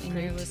You, not a and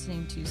great you're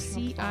listening to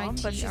mom,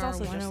 but she's CITR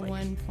also just, like,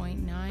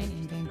 101.9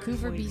 in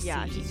Vancouver, BC.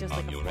 Yeah, she's just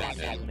like a flat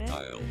magnet.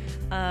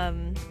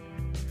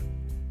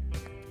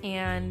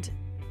 And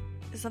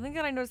something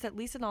that I noticed, at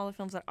least in all the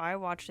films that I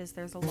watched, is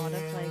there's a lot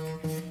of like,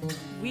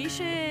 we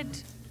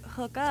should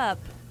hook up,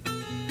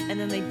 and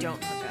then they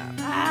don't hook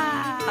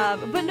up.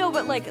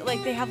 But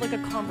like they have like a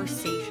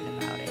conversation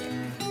about it.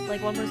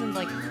 Like, one person's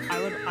like,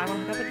 I want to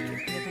hook up with you,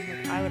 and the other person's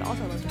like, I would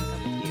also love to hook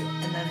up with you,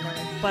 and then they're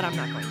like, but I'm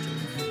not going to,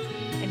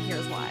 and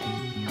here's why.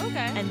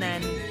 Okay. And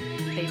then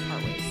they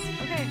part ways.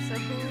 Okay, so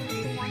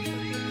who wants to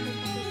hook up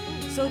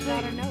with who? So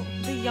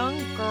the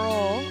young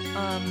girl,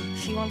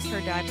 she wants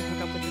her dad to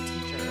hook up with the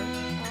teacher.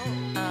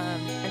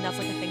 And that's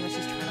like a thing that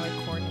she's trying to like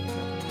coordinate with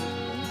the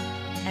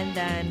movie. And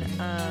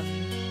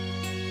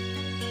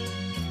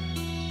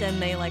then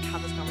they like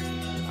have this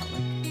conversation about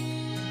like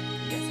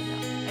yes and no.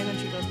 And then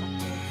she goes back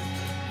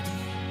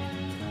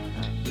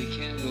to We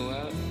can't go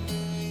out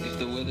if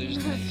the weather's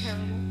nice.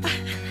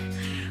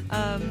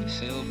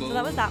 so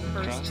that was that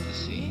Across first the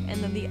sea. movie. And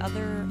then the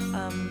other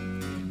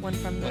one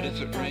from the What if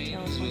it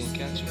rains? We'll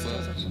catch a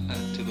bus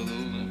to the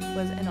Louvre,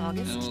 was an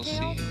August and we'll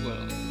Tale. see,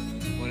 well,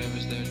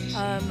 whatever's there to see.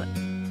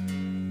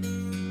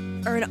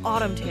 Or an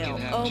autumn We tale.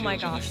 can have Oh my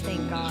children gosh, if the thank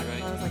moon is God.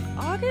 right. I was like,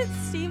 August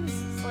seems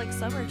like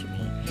summer to me.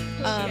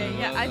 Okay,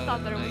 yeah, I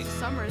thought that it was a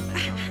summer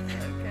thing.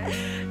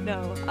 Okay.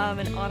 No,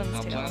 an autumn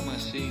I'll tale. plant my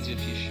seeds if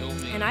you show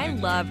me. And I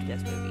loved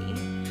this movie.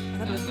 I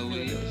thought it was And the really,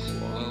 really weeds,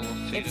 cool. well, we'll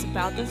feed It's 'em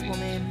about with the this weeds.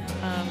 woman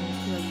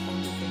who like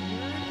owns a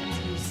vineyard, and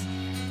she's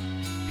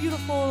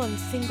beautiful and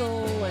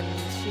single, and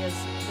she has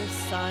this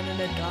son and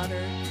a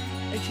daughter,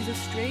 and she's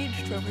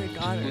estranged from her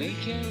daughter We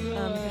can go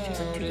because she's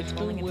like too out if the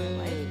controlling in her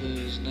life.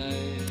 weather's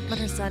nice. But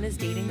her son is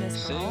dating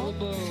this girl, Sail a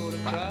boat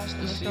across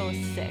and the this girl is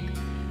sea. sick.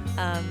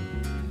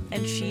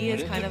 And she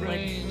is kind of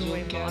like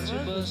Roy Mama,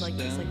 who's like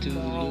this like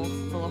moral,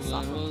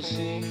 philosophical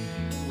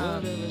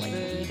like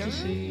leader.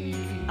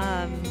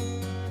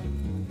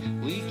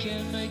 We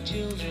can make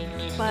children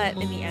if But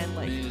the in the end,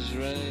 like, moon is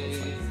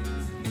right.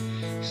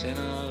 Send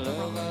our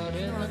love out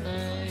in the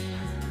night.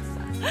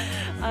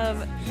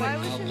 Why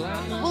was she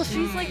wrong? Well,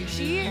 she's like,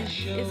 she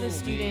is a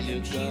student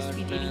and she used to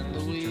be dating the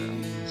teacher.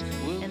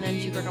 And then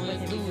she broke up with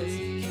him because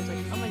she was like,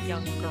 I'm a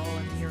young girl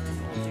and you're an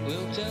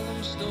old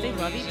dude. They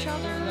love each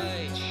other,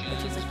 but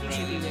she's like, you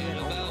should be with an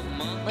old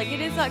woman. Like, it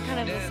is that kind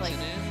of this, like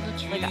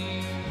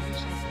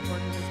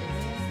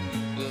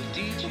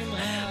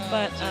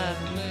but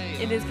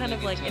it is kind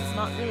of like, it's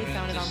not really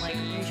founded on like,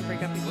 we should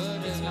break up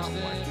because it's not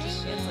working.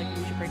 It's like,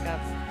 we should break up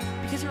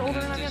because you're older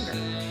and I'm younger.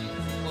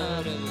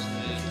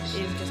 Which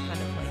is just kind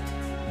of like,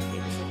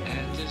 it is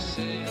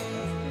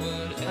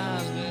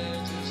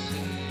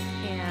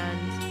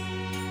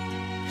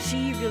and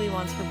she really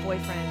wants her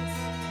boyfriend's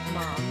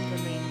mom, the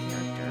main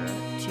character,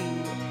 to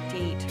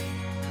date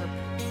her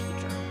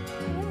teacher.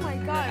 Oh my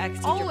Her god,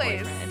 ex-teacher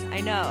always. boyfriend. I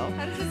know.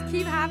 How does this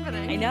keep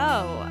happening? I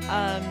know.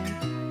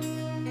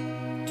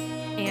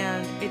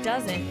 And it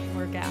doesn't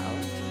work out.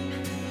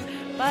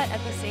 But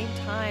at the same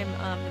time,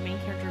 the main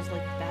character's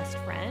like best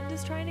friend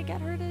is trying to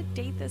get her to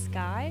date this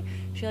guy.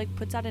 She like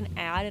puts out an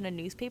ad in a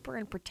newspaper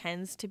and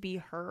pretends to be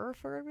her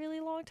for a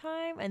really long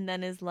time, and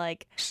then is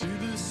like,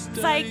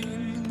 "Psych,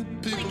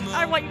 like,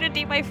 I want you to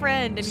date my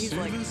friend," and he's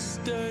like,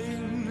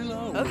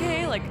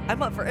 "Okay, like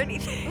I'm up for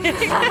anything."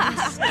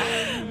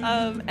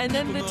 And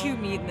then the two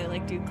meet and they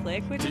like do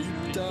click, which is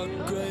so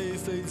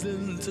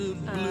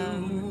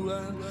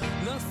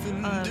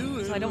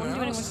I don't want to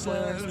do any more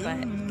spoilers,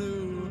 but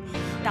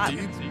that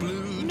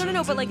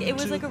no, but like it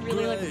was like a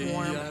really like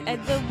warm. And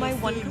my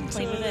one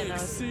complaint with it, and I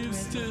was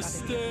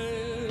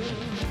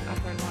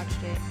after I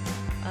watched it,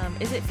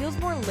 is it feels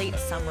more late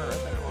summer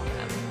than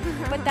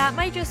autumn. But that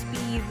might just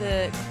be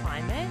the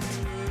climate.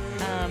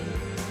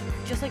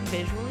 Just like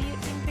visually,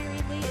 it seemed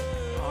very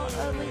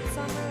late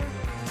summer.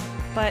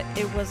 But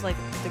it was like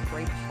the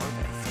grape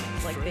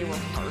harvest. Like they were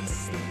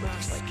harvesting, which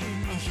is like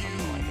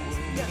autumnal, I guess.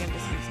 Maybe I'm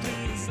just used to it.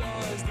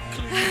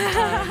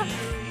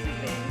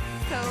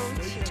 So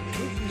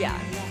chilly. Yeah,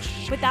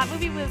 but that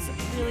movie was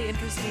really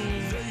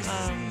interesting,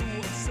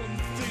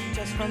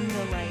 just from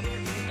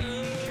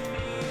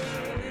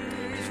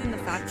the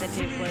fact that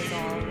it was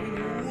all,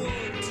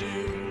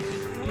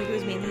 like it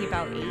was mainly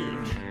about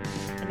age,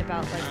 and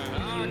about like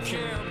youth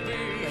and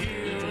like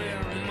eating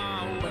and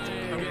like what's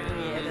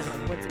appropriate and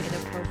like what's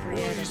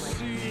inappropriate and like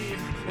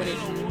what it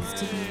means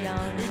to be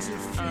young,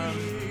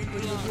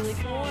 which was really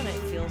cool, and it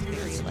feels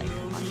very like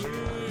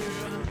possible.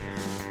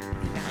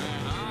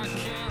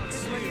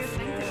 What do you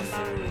think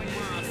about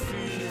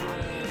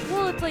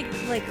Well, it's like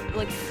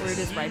fruit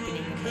is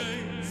ripening and like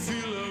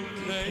picking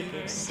it, like, in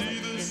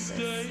this.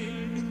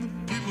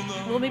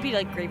 Well, maybe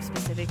like grapes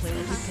specifically,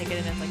 like you pick it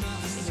and it's like in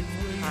its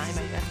time,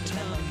 I guess. But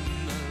then like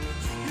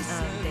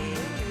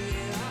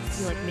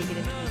you like make it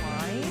into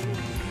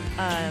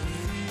wine.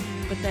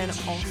 But then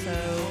also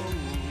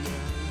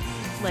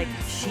like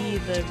the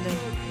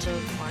winemaker,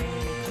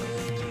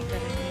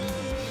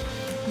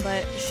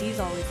 but she's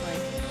always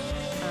like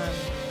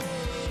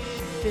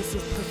this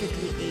is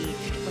perfectly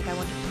aged. Like, I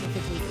want to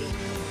perfectly age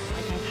her.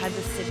 Like, I've had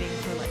this sitting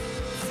for, like,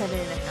 7.5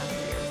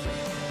 years.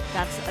 Like,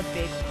 that's a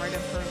big part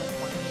of her, like,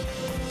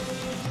 winemaking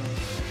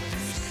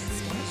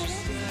stance,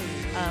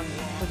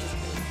 which is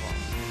really cool.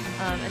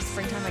 And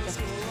springtime, I guess,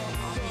 was the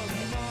opposite.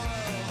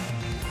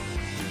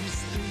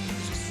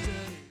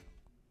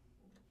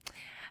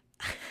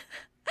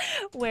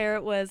 Where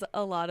it was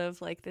a lot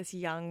of, like, this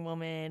young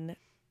woman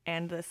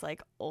and this,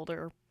 like,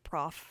 older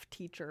prof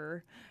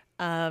teacher,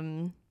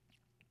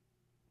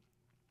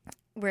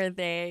 where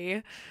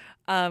they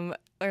are,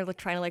 like,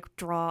 trying to, like,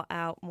 draw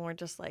out more,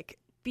 just, like,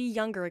 be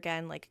younger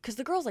again, like, because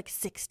the girl's, like,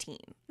 16.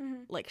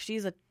 Like,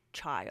 she's a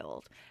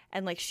child,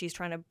 and, like, she's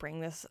trying to bring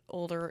this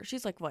older,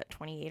 she's, like, what,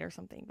 28 or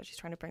something, but she's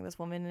trying to bring this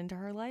woman into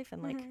her life,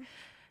 and, like,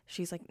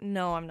 she's like,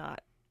 no, I'm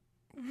not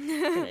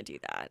gonna do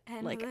that.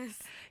 Like,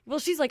 well,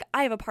 she's like,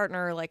 I have a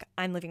partner, like,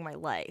 I'm living my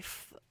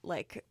life,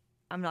 like,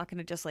 I'm not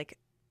gonna just, like,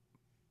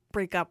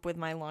 break up with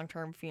my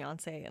long-term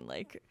fiance and,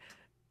 like,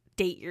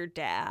 date your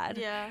dad.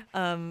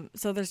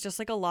 So there's just,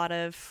 like, a lot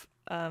of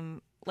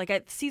like,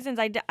 at seasons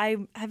I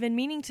have been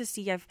meaning to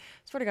see. I've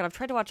swear to God, I've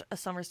tried to watch A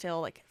Summer's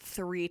Tale like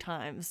 3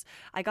 times.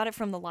 I got it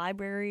from the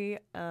library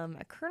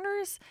at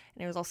Kerner's,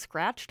 and it was all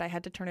scratched. I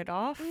had to turn it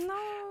off.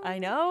 No. I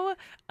know.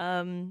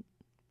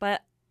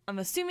 But I'm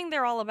assuming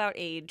they're all about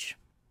age.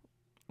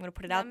 I'm gonna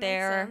put it out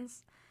there. Makes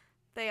sense.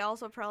 They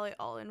also probably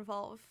all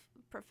involve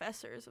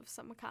professors of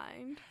some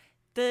kind.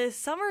 The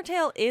Summer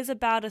Tale is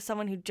about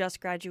someone who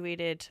just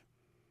graduated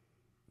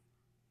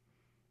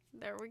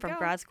from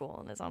grad school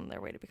and is on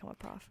their way to become a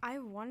prof. I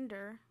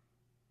wonder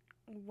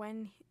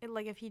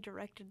if he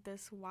directed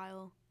this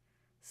while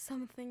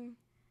something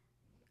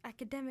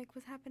academic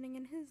was happening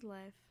in his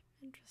life.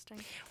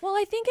 Interesting. Well,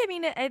 I think,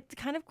 it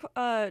kind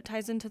of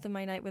ties into the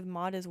My Night with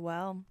Maud as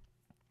well.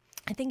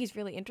 I think he's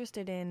really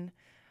interested in,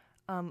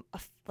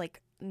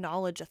 like,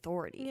 knowledge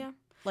authority. Yeah.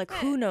 Like,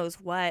 who knows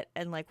what,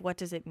 and, like, what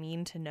does it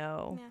mean to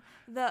know? Yeah.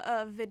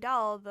 The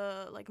Vidal,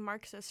 the, like,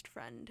 Marxist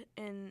friend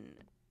in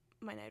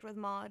My Night with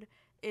Maud,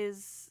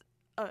 is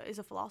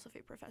a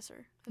philosophy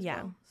professor as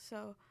well.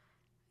 So,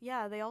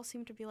 yeah, they all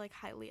seem to be, like,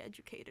 highly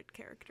educated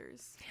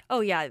characters. Oh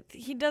yeah,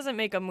 he doesn't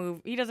make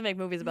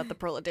movies about the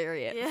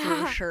proletariat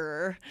for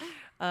sure.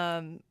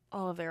 All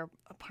of their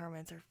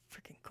apartments are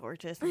freaking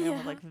gorgeous, and they all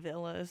have, like,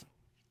 villas.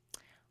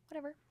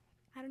 Whatever.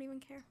 I don't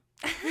even care.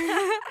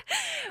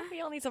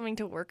 We all need something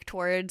to work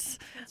towards.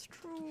 That's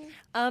true.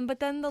 But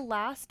then the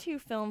last 2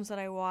 films that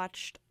I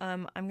watched,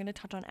 I'm gonna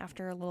touch on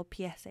after a little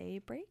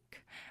PSA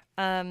break.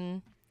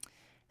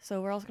 So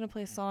we're also gonna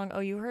play a song. Oh,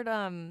 you heard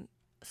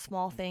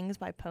 "Small Things"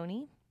 by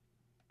Pony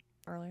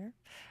earlier.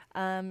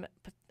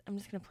 But I'm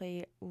just gonna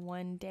play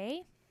 "One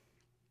Day"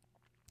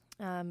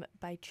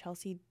 by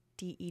Chelsea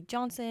D.E.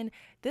 Johnson.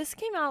 This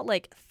came out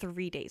like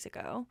 3 days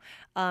ago.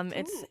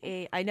 It's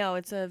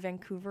a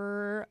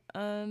Vancouver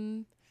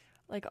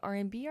like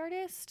R&B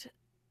artist.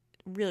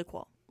 Really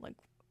cool. Like,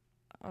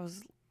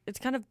 it's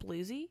kind of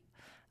bluesy.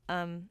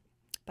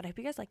 But I hope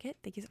you guys like it.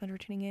 Thank you so much for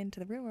tuning in to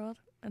The Real World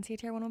on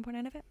CATR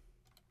 101.9 FM.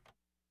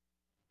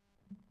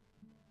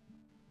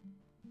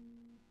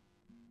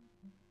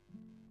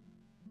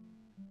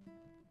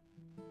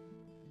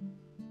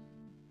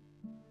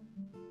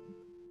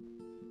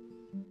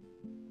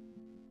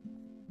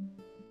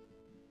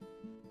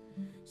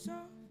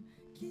 Soft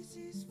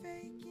kisses,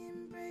 fake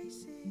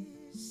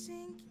embraces,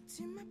 sink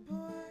into my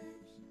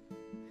pores.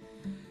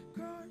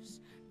 Cross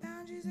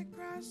boundaries,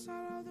 across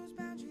all of those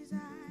boundaries,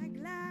 I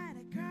glide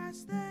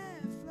across the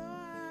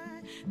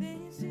floor.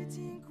 Then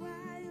sitting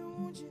quiet,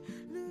 won't you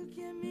look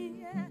at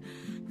me?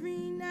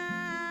 Green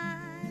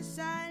eyes,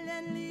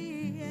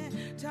 silently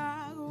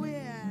talk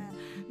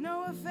with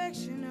no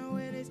affection, or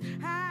it is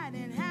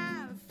hiding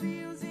how it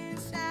feels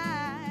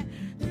inside.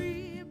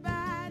 3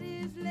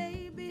 bodies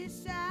lay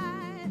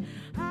beside,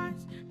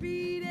 hearts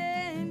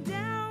beating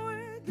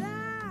downward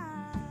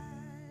glide.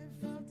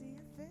 Felt the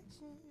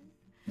affection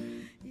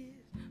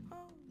is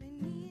all they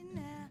need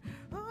now.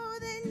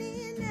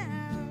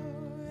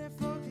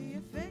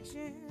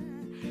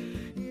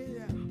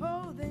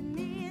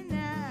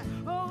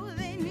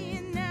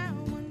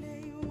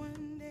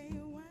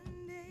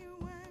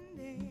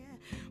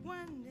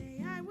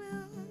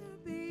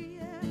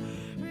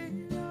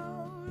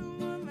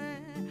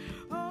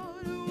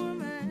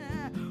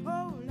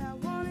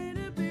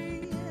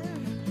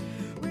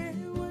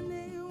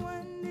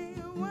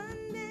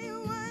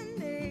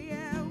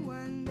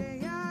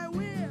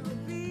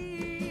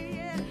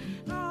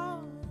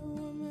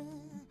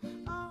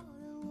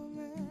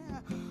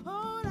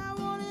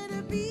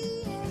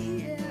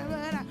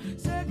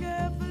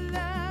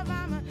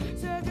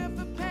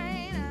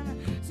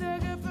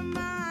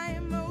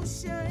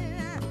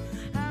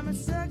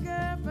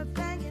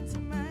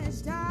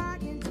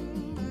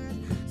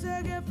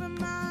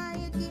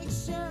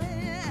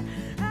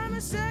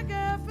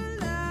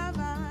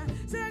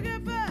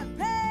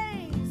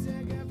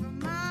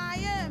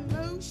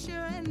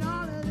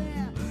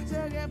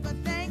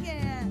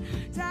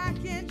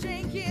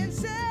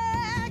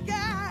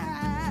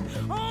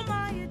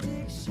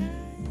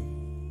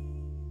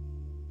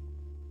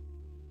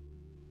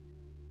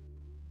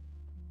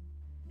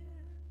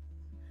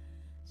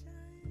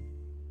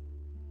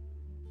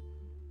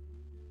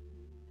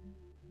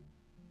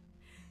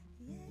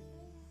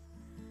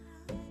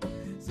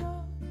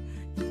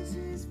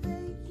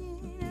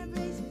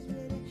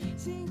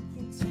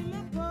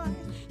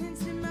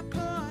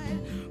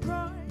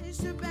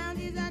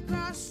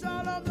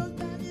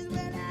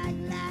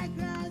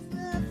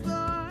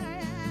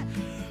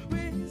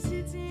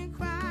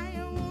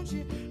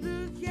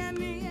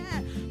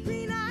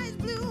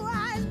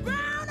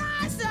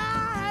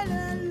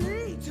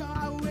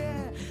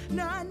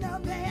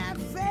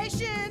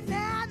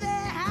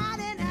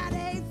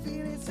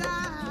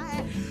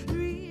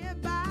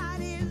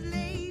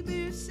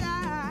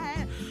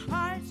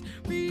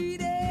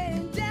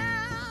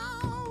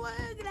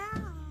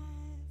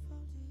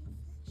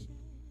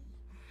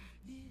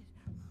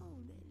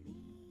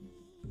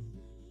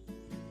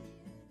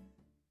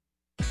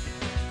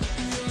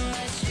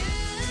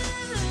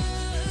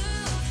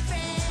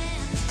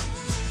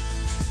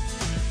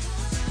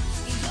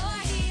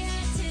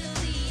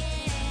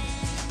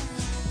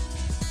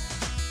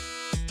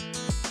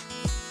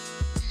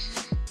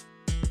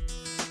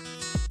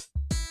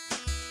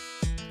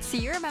 So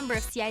you're a member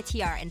of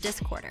CITR and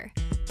Discorder,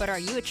 but are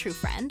you a true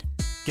friend?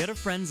 Get a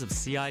Friends of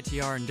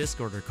CITR and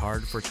Discorder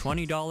card for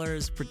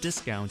 $20 for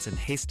discounts in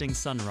Hastings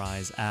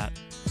Sunrise at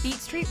Beat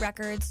Street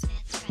Records,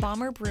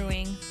 Bomber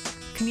Brewing,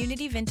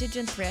 Community Vintage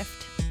and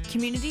Thrift,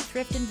 Community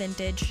Thrift and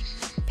Vintage,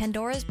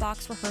 Pandora's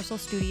Box Rehearsal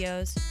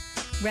Studios,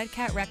 Red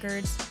Cat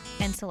Records,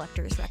 and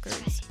Selectors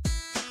Records.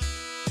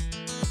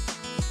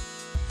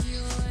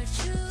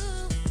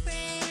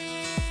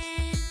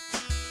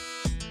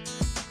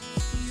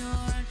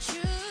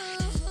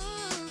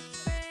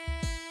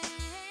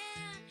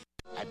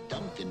 At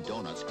Dunkin'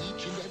 Donuts,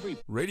 each and every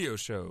radio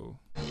show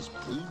is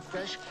brewed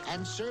fresh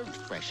and served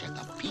fresh at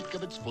the peak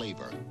of its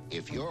flavor.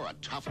 If you're a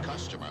tough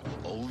customer,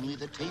 only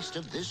the taste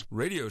of this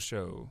radio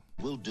show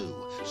will do.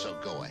 So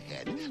go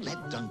ahead,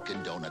 let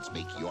Dunkin' Donuts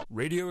make your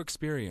radio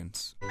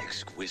experience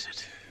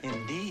exquisite.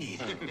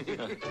 Indeed.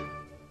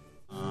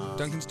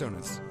 Dunkin'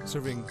 Donuts,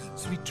 serving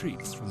sweet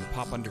treats from the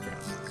pop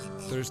underground.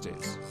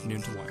 Thursdays,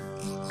 noon to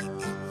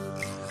 1.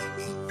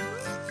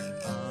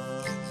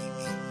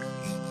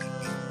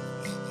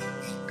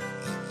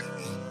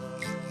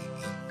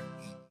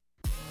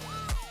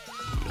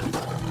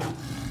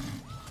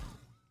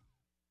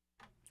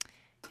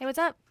 Hey, what's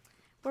up?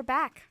 We're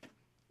back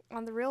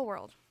on The Real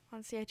World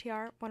on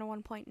CITR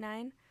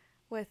 101.9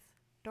 with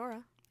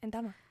Dora and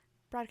Dama,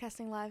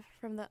 broadcasting live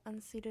from the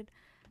unceded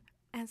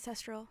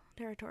ancestral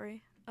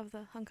territory of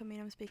the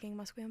Hunkaminam-speaking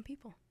Musqueam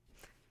people.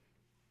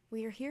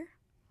 We are here.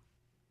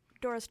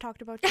 Dora's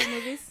talked about 2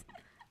 movies.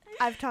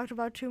 I've talked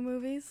about 2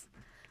 movies.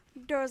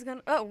 Dora's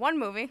gonna... Oh, 1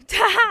 movie.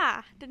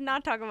 Did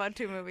not talk about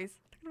 2 movies.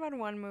 Talked about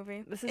 1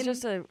 movie. This is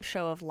just a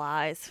show of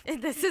lies.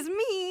 This is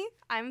me.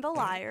 I'm the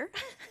liar.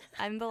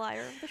 I'm the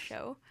liar of the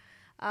show.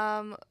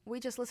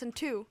 We just listened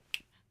to...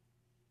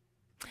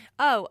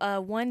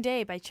 One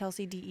Day by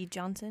Chelsea D.E.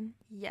 Johnson.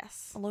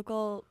 Yes. A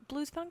local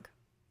blues funk.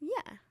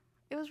 Yeah.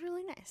 It was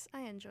really nice.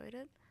 I enjoyed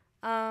it.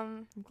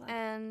 I'm glad.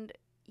 And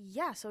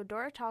yeah, so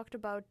Dora talked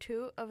about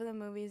 2 of the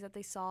movies that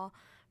they saw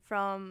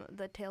from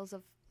the Tales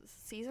of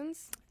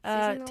Seasons.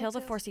 Tales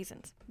of 4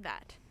 Seasons.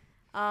 That.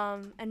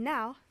 And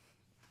now,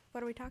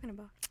 what are we talking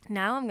about?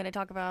 Now I'm going to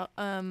talk about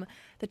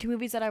the 2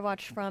 movies that I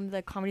watched from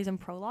the Comedies and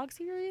Prologue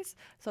series.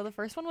 So the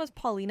first one was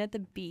Pauline at the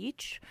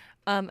Beach,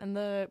 and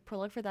the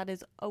prologue for that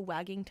is A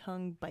Wagging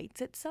Tongue Bites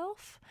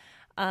Itself.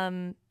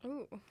 Ooh.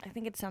 I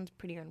think it sounds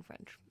prettier in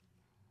French.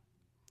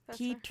 That's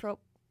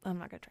I'm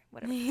not going to try.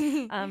 Whatever.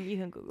 You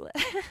can Google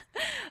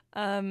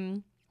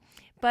it.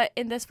 But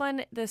in this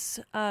one, this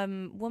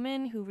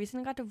woman who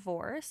recently got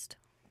divorced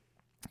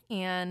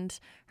and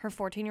her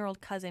 14-year-old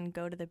cousin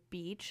go to the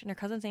beach, and her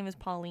cousin's name is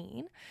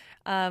Pauline,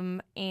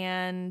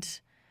 and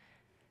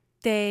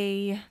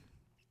they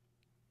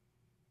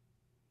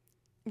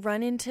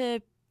run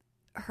into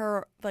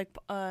her, like,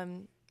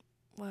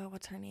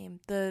 what's her name?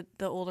 The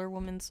older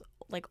woman's,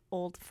 like,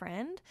 old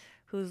friend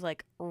who's,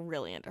 like,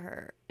 really into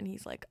her, and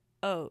he's like,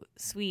 oh,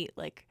 sweet,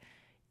 like,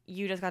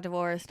 you just got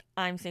divorced,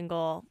 I'm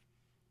single,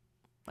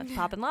 let's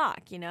pop and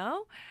lock, you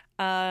know?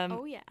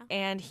 Oh, yeah.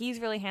 And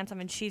he's really handsome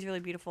and she's really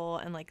beautiful,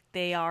 and, like,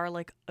 they are,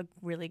 like, a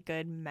really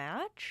good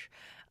match.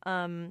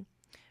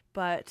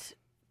 But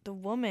the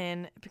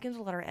woman, it begins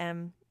with the letter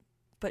M,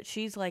 but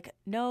she's like,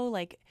 no,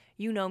 like,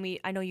 you know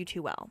me, I know you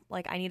too well.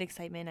 Like, I need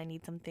excitement, I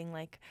need something,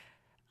 like,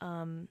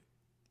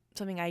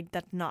 something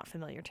that's not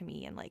familiar to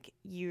me, and, like,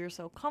 you're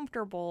so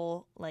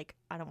comfortable, like,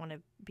 I don't want to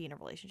be in a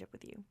relationship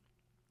with you.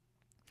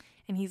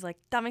 And he's like,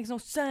 that makes no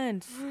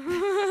sense.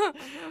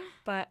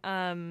 But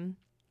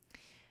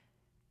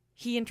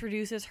he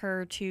introduces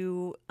her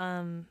to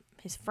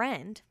his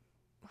friend,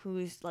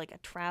 who's, like,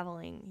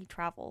 he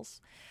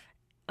travels.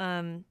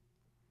 And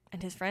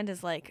his friend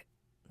is like,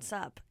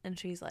 sup? And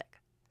she's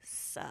like,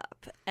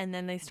 sup? And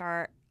then they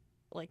start,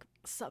 like,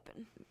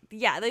 supping.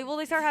 Yeah, they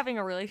start having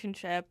a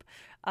relationship.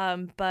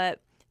 But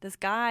this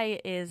guy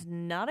is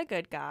not a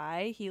good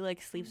guy. He,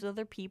 like, sleeps with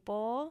other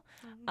people.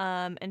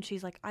 And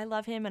she's like, I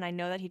love him, and I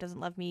know that he doesn't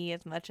love me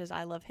as much as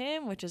I love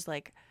him, which is,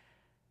 like,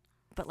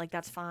 but, like,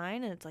 that's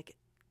fine. And it's like,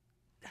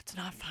 that's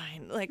not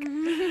fine. Like,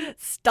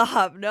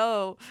 stop,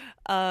 no.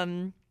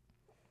 And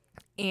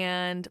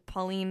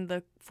Pauline,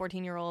 the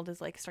 14-year-old,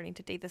 is, like, starting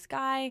to date this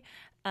guy,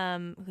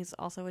 who's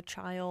also a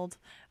child.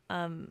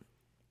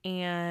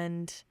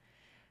 And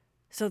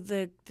so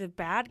the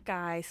bad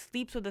guy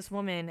sleeps with this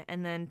woman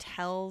and then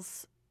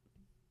tells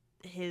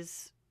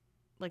his,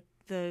 like,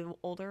 the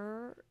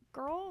older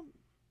girl,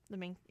 the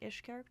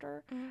main-ish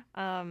character,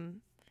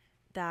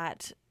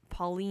 that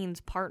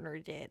Pauline's partner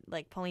did,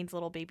 like, Pauline's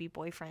little baby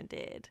boyfriend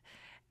did.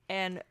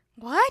 And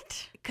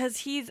what? Because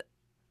he's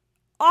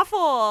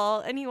awful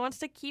and he wants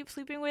to keep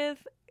sleeping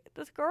with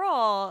this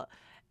girl,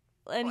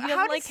 and he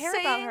doesn't, like, care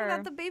about her.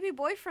 That the baby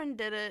boyfriend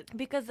did it,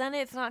 because then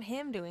it's not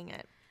him doing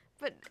it.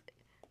 But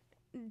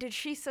did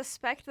she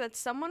suspect that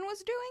someone was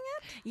doing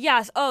it?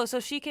 Yes. Oh, so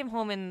she came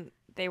home and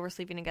they were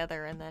sleeping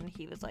together, and then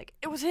he was like,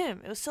 it was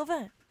him. It was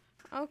Sylvain.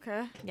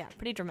 Okay. Yeah,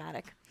 pretty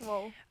dramatic.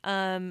 Whoa.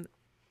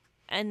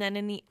 And then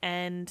in the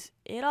end,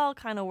 it all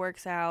kind of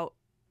works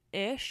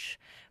out-ish,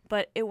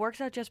 but it works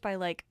out just by,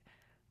 like,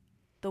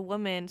 the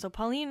woman, so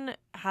Pauline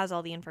has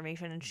all the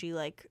information and she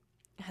like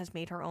has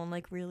made her own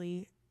like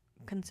really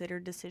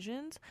considered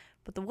decisions,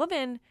 but the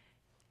woman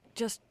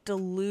just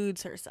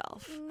deludes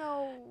herself.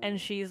 No. And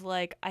she's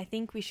like, I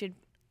think we should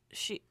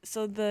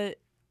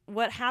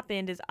what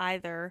happened is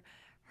either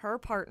her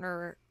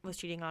partner was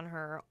cheating on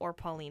her or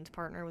Pauline's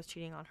partner was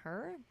cheating on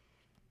her.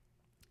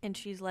 And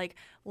she's like,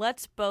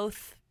 let's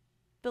both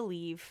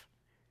believe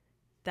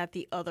that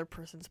the other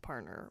person's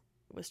partner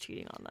was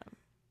cheating on them.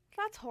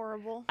 That's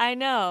horrible. I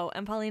know.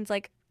 And Pauline's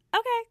like,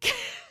 okay.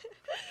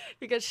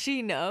 Because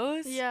she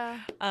knows. Yeah.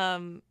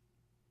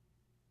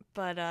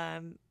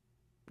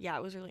 Yeah,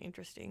 it was really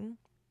interesting.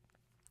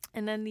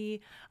 And then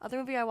the other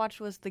movie I watched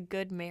was The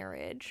Good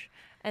Marriage.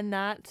 And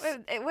that's...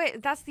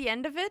 Wait, that's the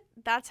end of it?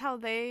 That's how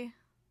they...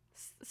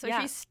 So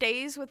Yeah. she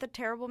stays with a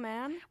terrible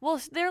man? Well,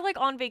 they're like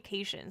on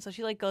vacation. So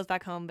she like goes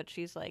back home, but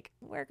she's like,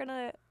 we're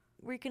gonna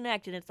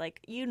reconnect. And it's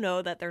like, you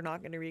know that they're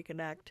not gonna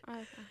reconnect.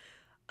 Okay.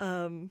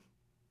 And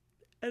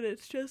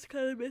it's just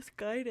kind of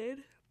misguided.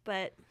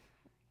 But...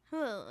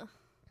 Huh.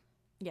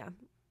 Yeah.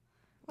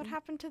 What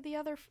happened to the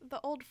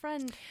old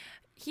friend?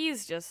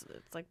 He's just...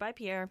 It's like, bye,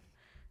 Pierre.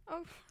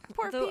 Oh,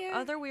 poor the Pierre.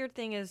 Other weird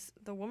thing is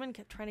the woman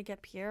kept trying to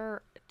get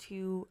Pierre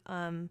to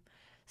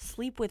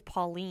sleep with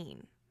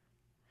Pauline.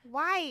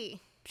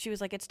 Why? She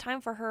was like, it's time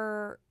for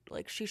her,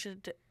 like, she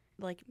shouldn't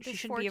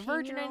be a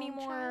virgin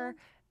anymore. Child?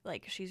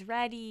 Like, she's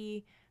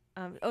ready.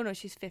 Oh no,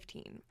 she's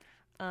 15.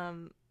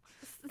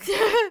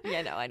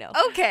 Yeah, no, I know.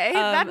 Okay,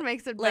 that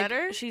makes it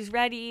better. Like, she's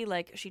ready,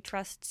 like, she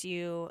trusts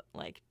you,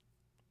 like,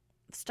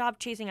 stop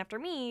chasing after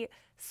me,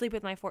 sleep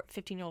with my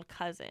 15-year-old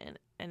cousin.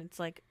 And it's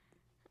like,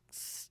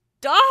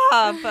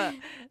 stop!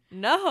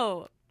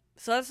 No.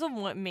 So that's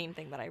the main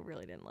thing that I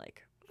really didn't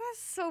like.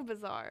 That's so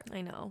bizarre.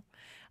 I know.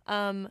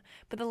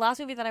 But the last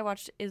movie that I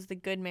watched is The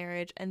Good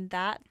Marriage, and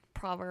that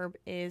proverb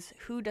is,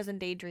 who doesn't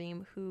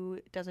daydream, who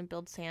doesn't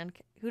build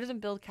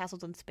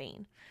castles in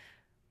Spain.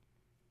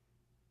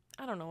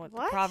 I don't know what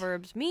the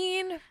proverbs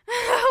mean. What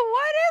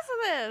is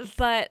this?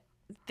 But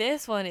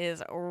this one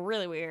is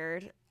really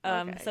weird.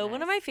 Okay,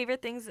 one of my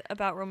favorite things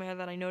about Romero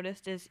that I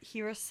noticed is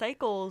he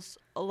recycles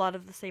a lot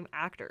of the same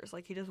actors.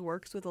 Like, he just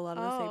works with a lot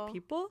of the same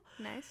people.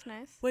 Nice.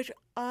 Which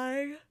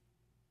I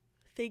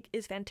think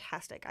is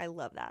fantastic. I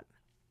love that.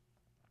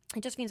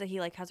 It just means that he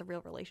like has a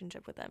real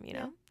relationship with them, you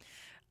know?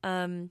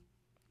 Yeah.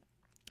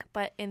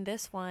 But in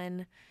this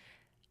one,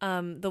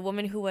 the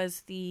woman who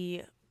was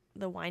the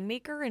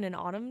winemaker in An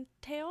Autumn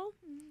Tale,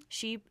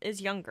 she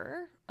is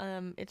younger.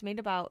 It's made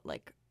it's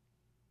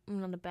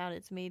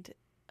made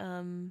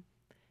 10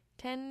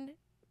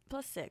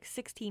 plus 6,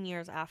 16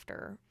 years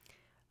after.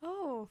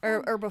 Oh.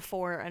 Or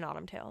before An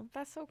Autumn Tale.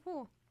 That's so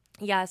cool.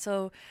 Yeah,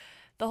 so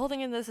the whole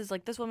thing in this is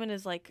like, this woman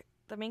is like,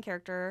 the main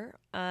character,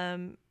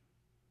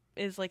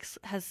 is like,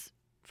 has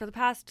for the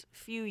past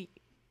few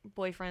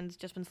boyfriends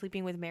just been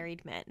sleeping with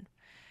married men,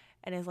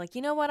 and is like,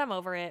 you know what, I'm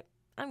over it,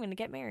 I'm gonna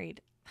get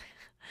married.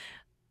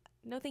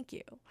 No thank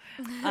you.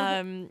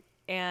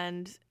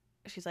 And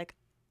she's like,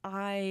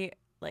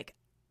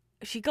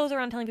 she goes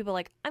around telling people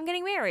like, I'm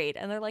getting married,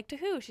 and they're like, to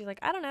who? She's like,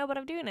 I don't know, but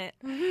I'm doing it.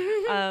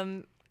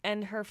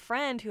 And her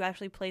friend who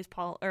actually plays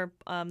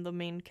the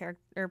main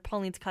character, or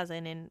Pauline's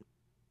cousin in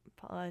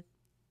Pauline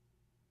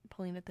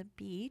at the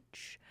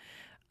Beach,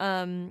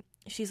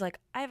 she's like,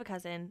 I have a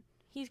cousin,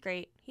 he's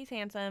great, he's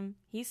handsome,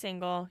 he's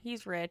single,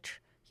 he's rich,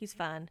 he's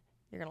fun,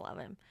 you're gonna love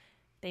him.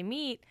 They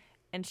meet,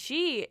 and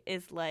she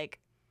is like,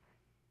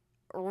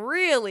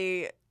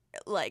 really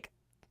like,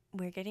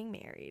 we're getting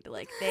married.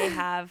 Like, they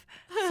have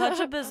such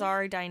a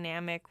bizarre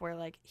dynamic where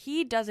like,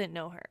 he doesn't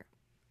know her,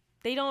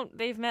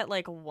 they've met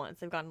like once,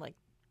 they've gotten like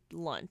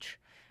lunch.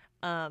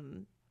 They're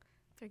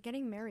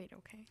getting married,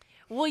 okay.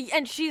 Well,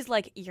 and she's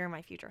like, you're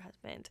my future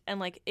husband, and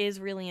like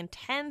is really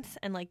intense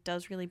and like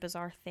does really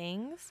bizarre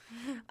things.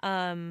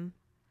 And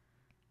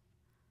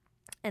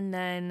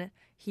then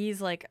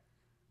he's like,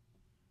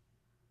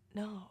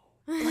 no.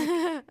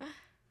 Like,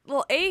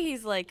 well, A,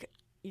 he's like,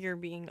 you're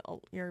being a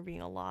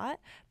lot,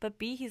 but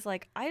B, he's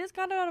like, I just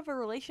got out of a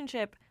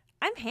relationship.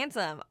 I'm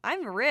handsome.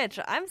 I'm rich.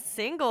 I'm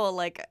single.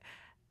 Like,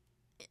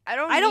 I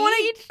don't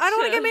want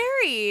to get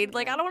married.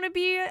 Like, I want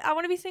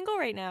to be single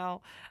right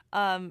now.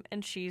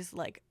 And she's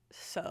like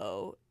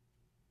so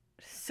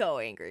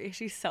angry.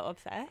 She's so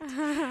upset.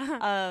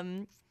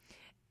 And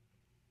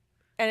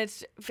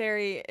it's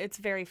very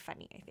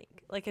funny, I think.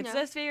 Like, it's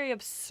just very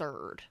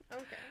absurd.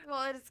 Okay.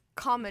 Well, it's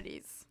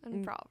comedies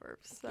and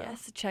proverbs. So.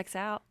 Yes, it checks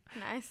out.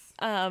 Nice.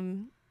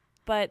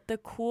 But the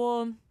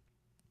cool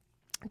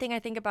thing I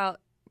think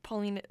about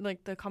Pauline,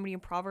 like the comedy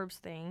and proverbs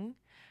thing,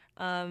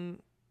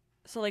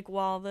 so like,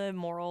 while the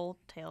moral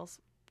tales,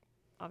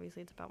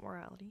 obviously it's about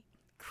morality.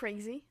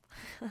 Crazy.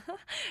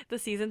 The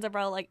seasons are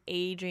about like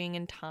aging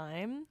and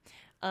time.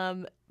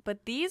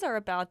 But these are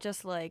about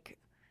just like,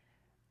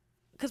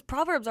 because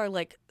proverbs are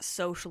like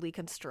socially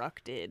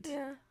constructed,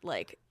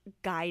 like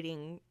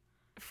guiding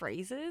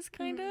phrases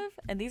kind of.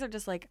 And these are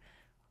just like,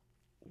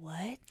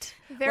 what?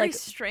 Very like,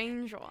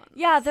 strange ones.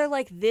 Yeah, they're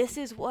like, this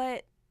is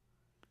what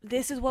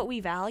we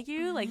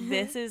value. Like,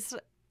 this is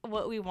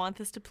what we want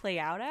this to play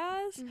out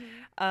as.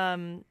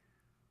 Mm-hmm.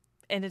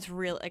 And it's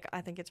real, like,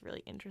 I think it's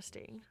really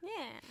interesting.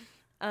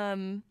 Yeah.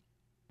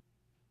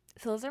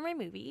 So those are my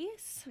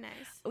movies.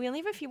 Nice. We only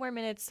have a few more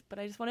minutes, but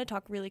I just want to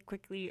talk really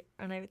quickly,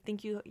 and I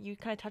think you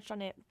kind of touched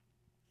on it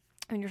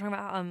when you're talking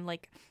about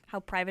like how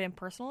private and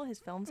personal his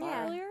films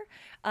are earlier.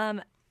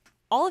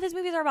 All of his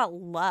movies are about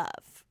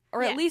love,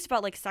 or at least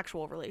about like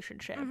sexual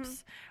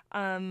relationships,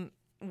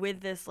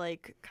 with this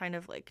like kind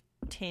of like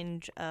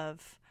tinge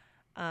of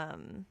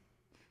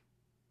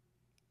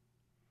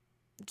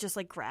just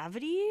like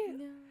gravity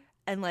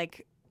and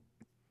like.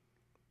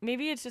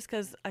 Maybe it's just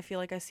because I feel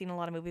like I've seen a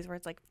lot of movies where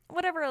it's like,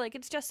 whatever, like,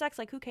 it's just sex,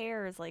 like, who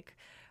cares? Like,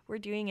 we're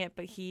doing it.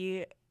 But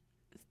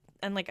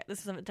and, like, this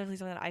is definitely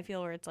something that I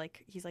feel where it's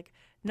like, he's like,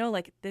 no,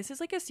 like, this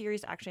is, like, a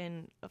serious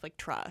action of, like,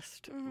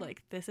 trust. Mm-hmm.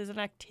 Like, this is an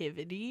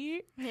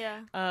activity. Yeah.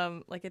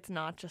 Like, it's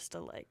not just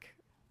a, like,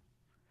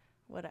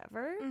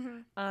 whatever.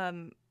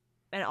 Mm-hmm.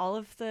 And all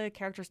of the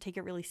characters take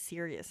it really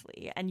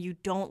seriously. And you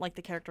don't like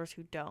the characters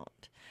who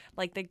don't.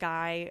 Like, the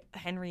guy,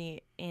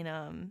 Henry,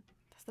 in,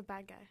 the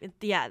bad guy.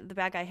 The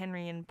bad guy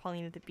Henry and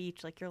Pauline at the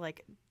beach. Like, you're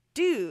like,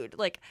 dude,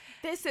 like,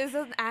 this is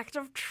an act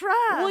of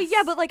trust. Well,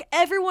 yeah, but like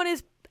everyone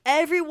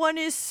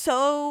is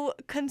so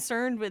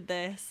concerned with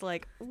this.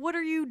 Like, what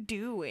are you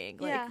doing?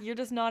 Like, you're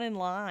just not in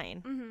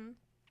line. Mm-hmm.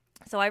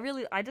 So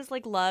I just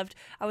like loved.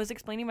 I was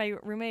explaining my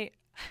roommate,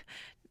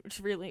 which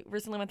really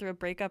recently went through a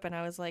breakup, and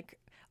I was like,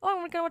 oh,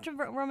 I'm gonna watch a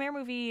Rrrrohmeerrrr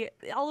movie.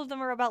 All of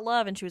them are about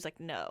love, and she was like,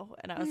 no,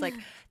 and I was like,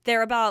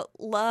 they're about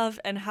love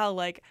and how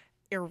like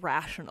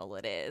irrational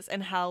it is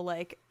and how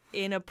like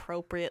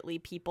inappropriately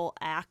people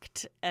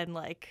act and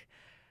like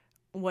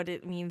what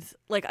it means.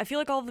 Like, I feel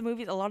like all of the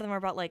movies, a lot of them are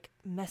about like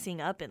messing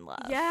up in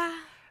love,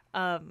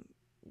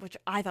 which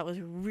I thought was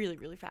really,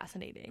 really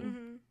fascinating.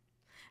 Mm-hmm.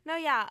 No,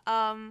 yeah,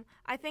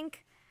 I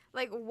think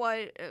like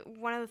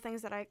one of the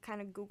things that I kind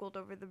of googled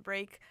over the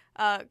break,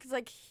 because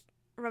like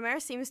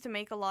Rrrrohmeerrrr seems to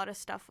make a lot of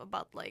stuff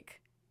about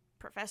like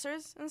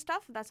professors and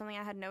stuff. That's something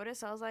I had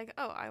noticed. I was like,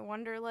 oh, I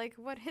wonder like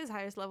what his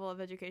highest level of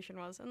education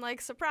was, and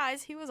like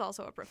surprise, he was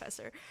also a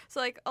professor.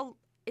 So like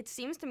it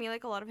seems to me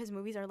like a lot of his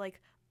movies are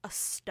like a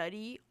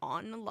study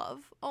on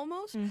love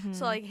almost.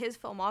 So like his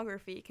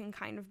filmography can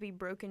kind of be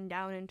broken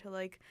down into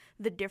like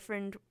the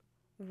different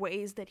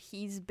ways that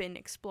he's been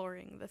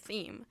exploring the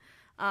theme.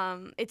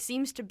 It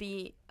seems to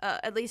be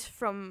at least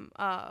from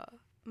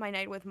My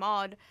Night with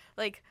Maud,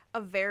 like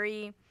a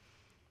very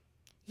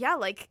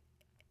like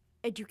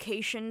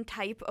education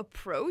type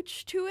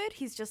approach to it.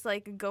 He's just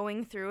like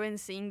going through and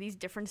seeing these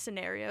different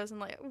scenarios and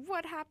like,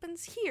 what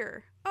happens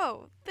here?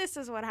 Oh, this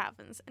is what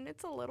happens, and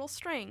it's a little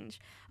strange.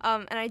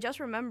 And I just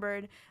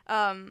remembered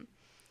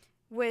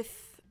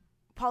with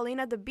Pauline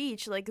at the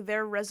beach, like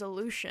their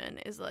resolution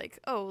is like,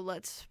 oh,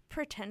 let's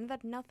pretend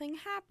that nothing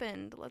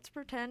happened. Let's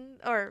pretend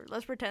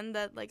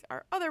that like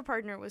our other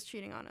partner was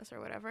cheating on us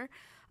or whatever.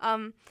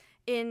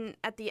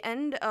 At the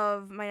end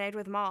of My Night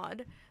with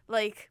Maud,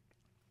 like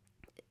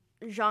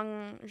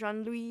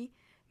Jean-Louis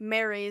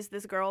marries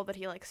this girl that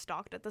he like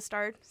stalked at the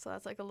start, so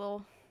that's like a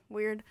little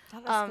weird.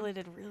 That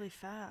escalated really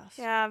fast.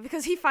 Yeah,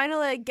 because he finally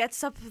like,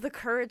 gets up the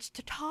courage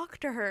to talk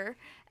to her,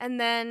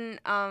 and then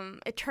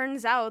it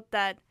turns out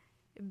that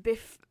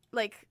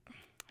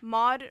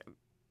Maud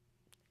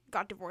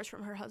got divorced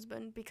from her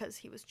husband because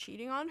he was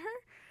cheating on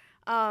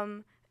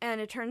her.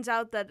 And it turns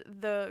out that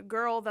the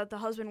girl that the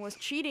husband was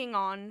cheating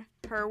on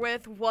her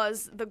with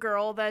was the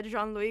girl that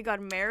Jean-Louis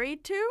got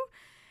married to.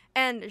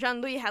 And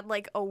Jean-Louis had,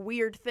 like, a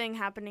weird thing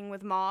happening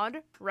with Maud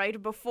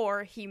right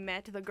before he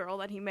met the girl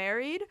that he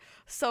married.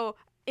 So,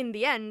 in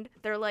the end,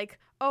 they're like,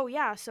 oh,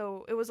 yeah,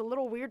 so it was a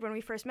little weird when we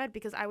first met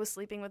because I was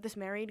sleeping with this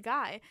married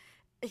guy.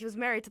 He was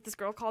married to this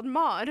girl called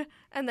Maud.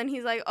 And then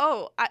he's like,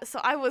 oh, so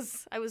I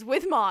was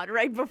with Maud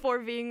right before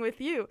being with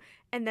you.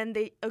 And then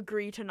they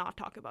agree to not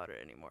talk about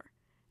it anymore.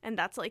 And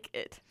that's, like,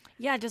 it.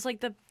 Yeah, just, like,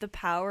 the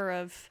power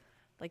of,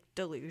 like,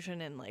 delusion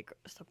and, like,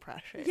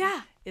 suppression.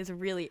 Yeah. It's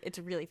really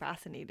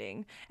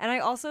fascinating. And I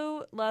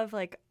also love,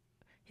 like,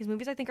 his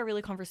movies I think are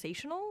really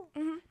conversational.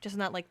 Mm-hmm. Just in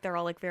that, like, they're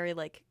all, like, very,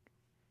 like,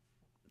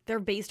 they're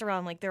based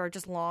around, like, there are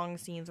just long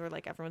scenes where,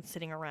 like, everyone's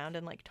sitting around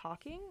and, like,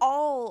 talking.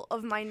 All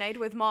of My Night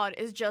with Maud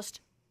is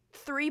just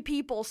 3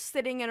 people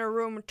sitting in a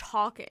room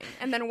talking,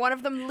 and then one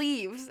of them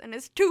leaves, and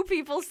it's 2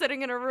 people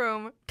sitting in a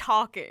room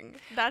talking.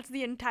 That's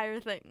the entire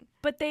thing.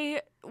 But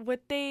they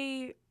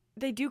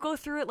do go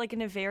through it, like,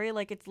 in a very,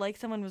 like, it's like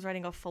someone was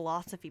writing a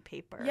philosophy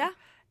paper. Yeah.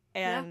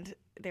 And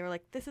they were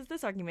like, this is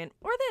this argument,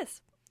 or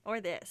this,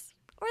 or this,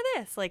 or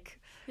this. Like,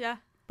 yeah.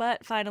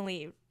 But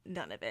finally,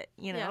 none of it,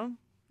 you know?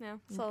 Yeah.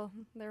 So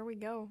there we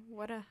go.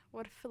 What a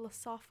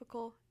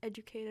philosophical,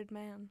 educated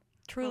man.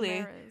 Truly.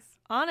 Rrrrohmeerrrr is.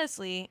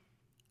 Honestly,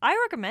 I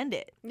recommend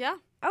it. Yeah.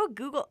 I would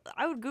Google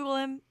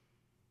him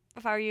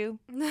if I were you.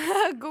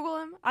 Google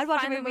him. I'd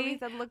watch Find a movie. movies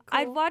that look cool.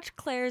 I'd watch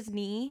Claire's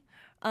Knee.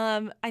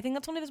 I think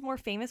that's one of his more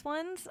famous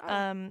ones.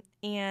 Oh.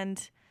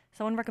 And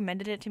someone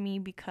recommended it to me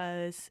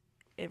because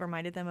it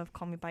reminded them of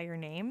Call Me By Your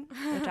Name,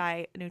 which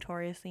I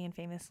notoriously and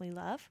famously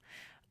love.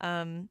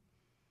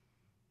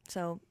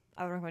 So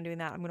I would recommend doing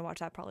that. I'm going to watch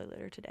that probably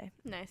later today.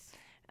 Nice.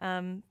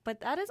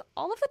 But that is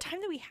all of the time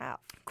that we have.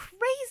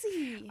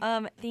 Crazy.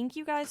 Thank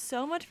you guys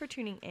so much for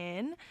tuning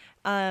in.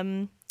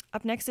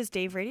 Up next is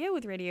Dave Radio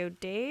with Radio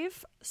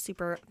Dave.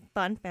 Super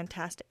fun,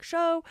 fantastic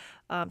show.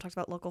 Talks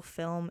about local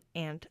film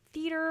and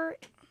theater.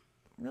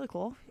 Really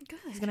cool. Good.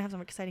 He's going to have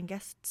some exciting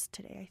guests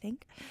today, I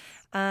think.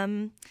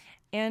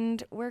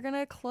 And we're going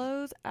to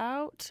close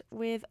out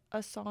with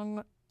a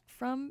song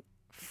from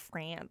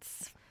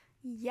France.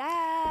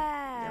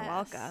 Yeah. You're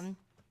welcome.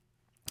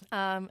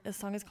 This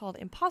song is called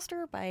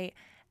Imposter by,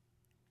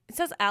 it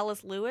says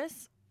Alice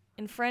Lewis.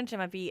 In French, it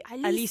might be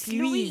Alice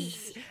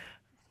Louise.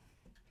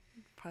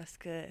 Parce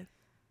que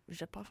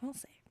je parle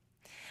français.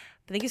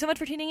 But thank you so much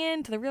for tuning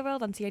in to The Real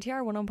World on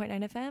CITR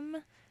 101.9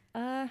 FM.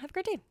 Have a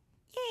great day.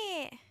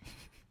 Yeah.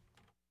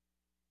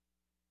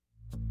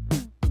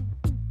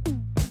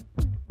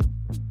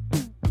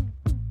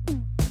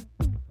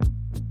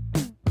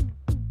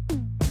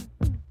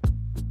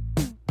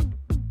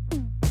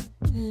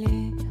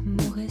 Les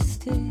mots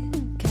restés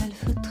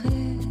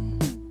calfeutrés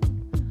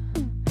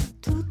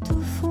tout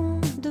au fond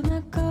de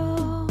ma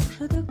gorge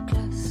de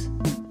glace,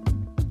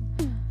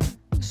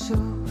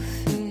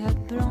 chauffée à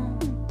blanc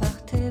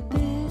par tes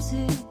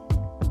baisers,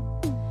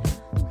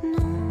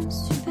 n'ont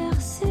su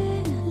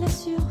percer la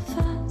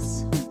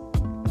surface,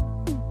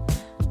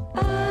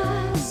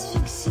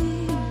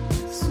 asphyxie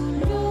sous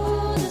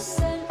l'eau de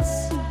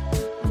Cels,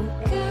 mon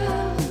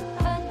cœur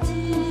à 10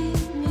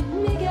 000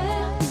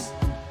 mégahertz.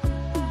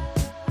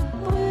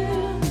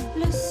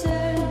 Le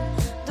sel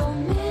dans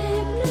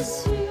mes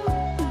blessures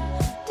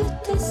de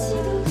ta si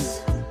douce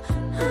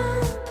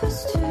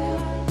imposture.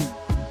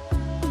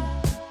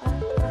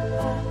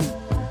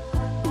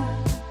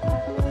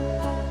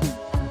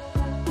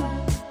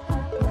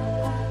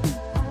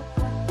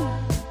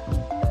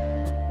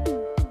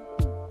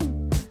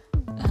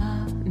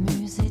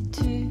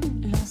 Amusais-tu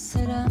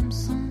lancer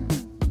l'hameçon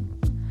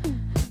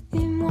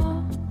et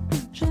moi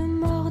je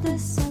mordais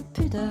sans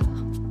pudeur.